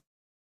 And as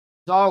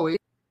always,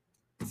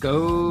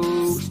 go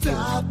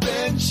Stop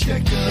and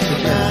check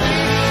it out.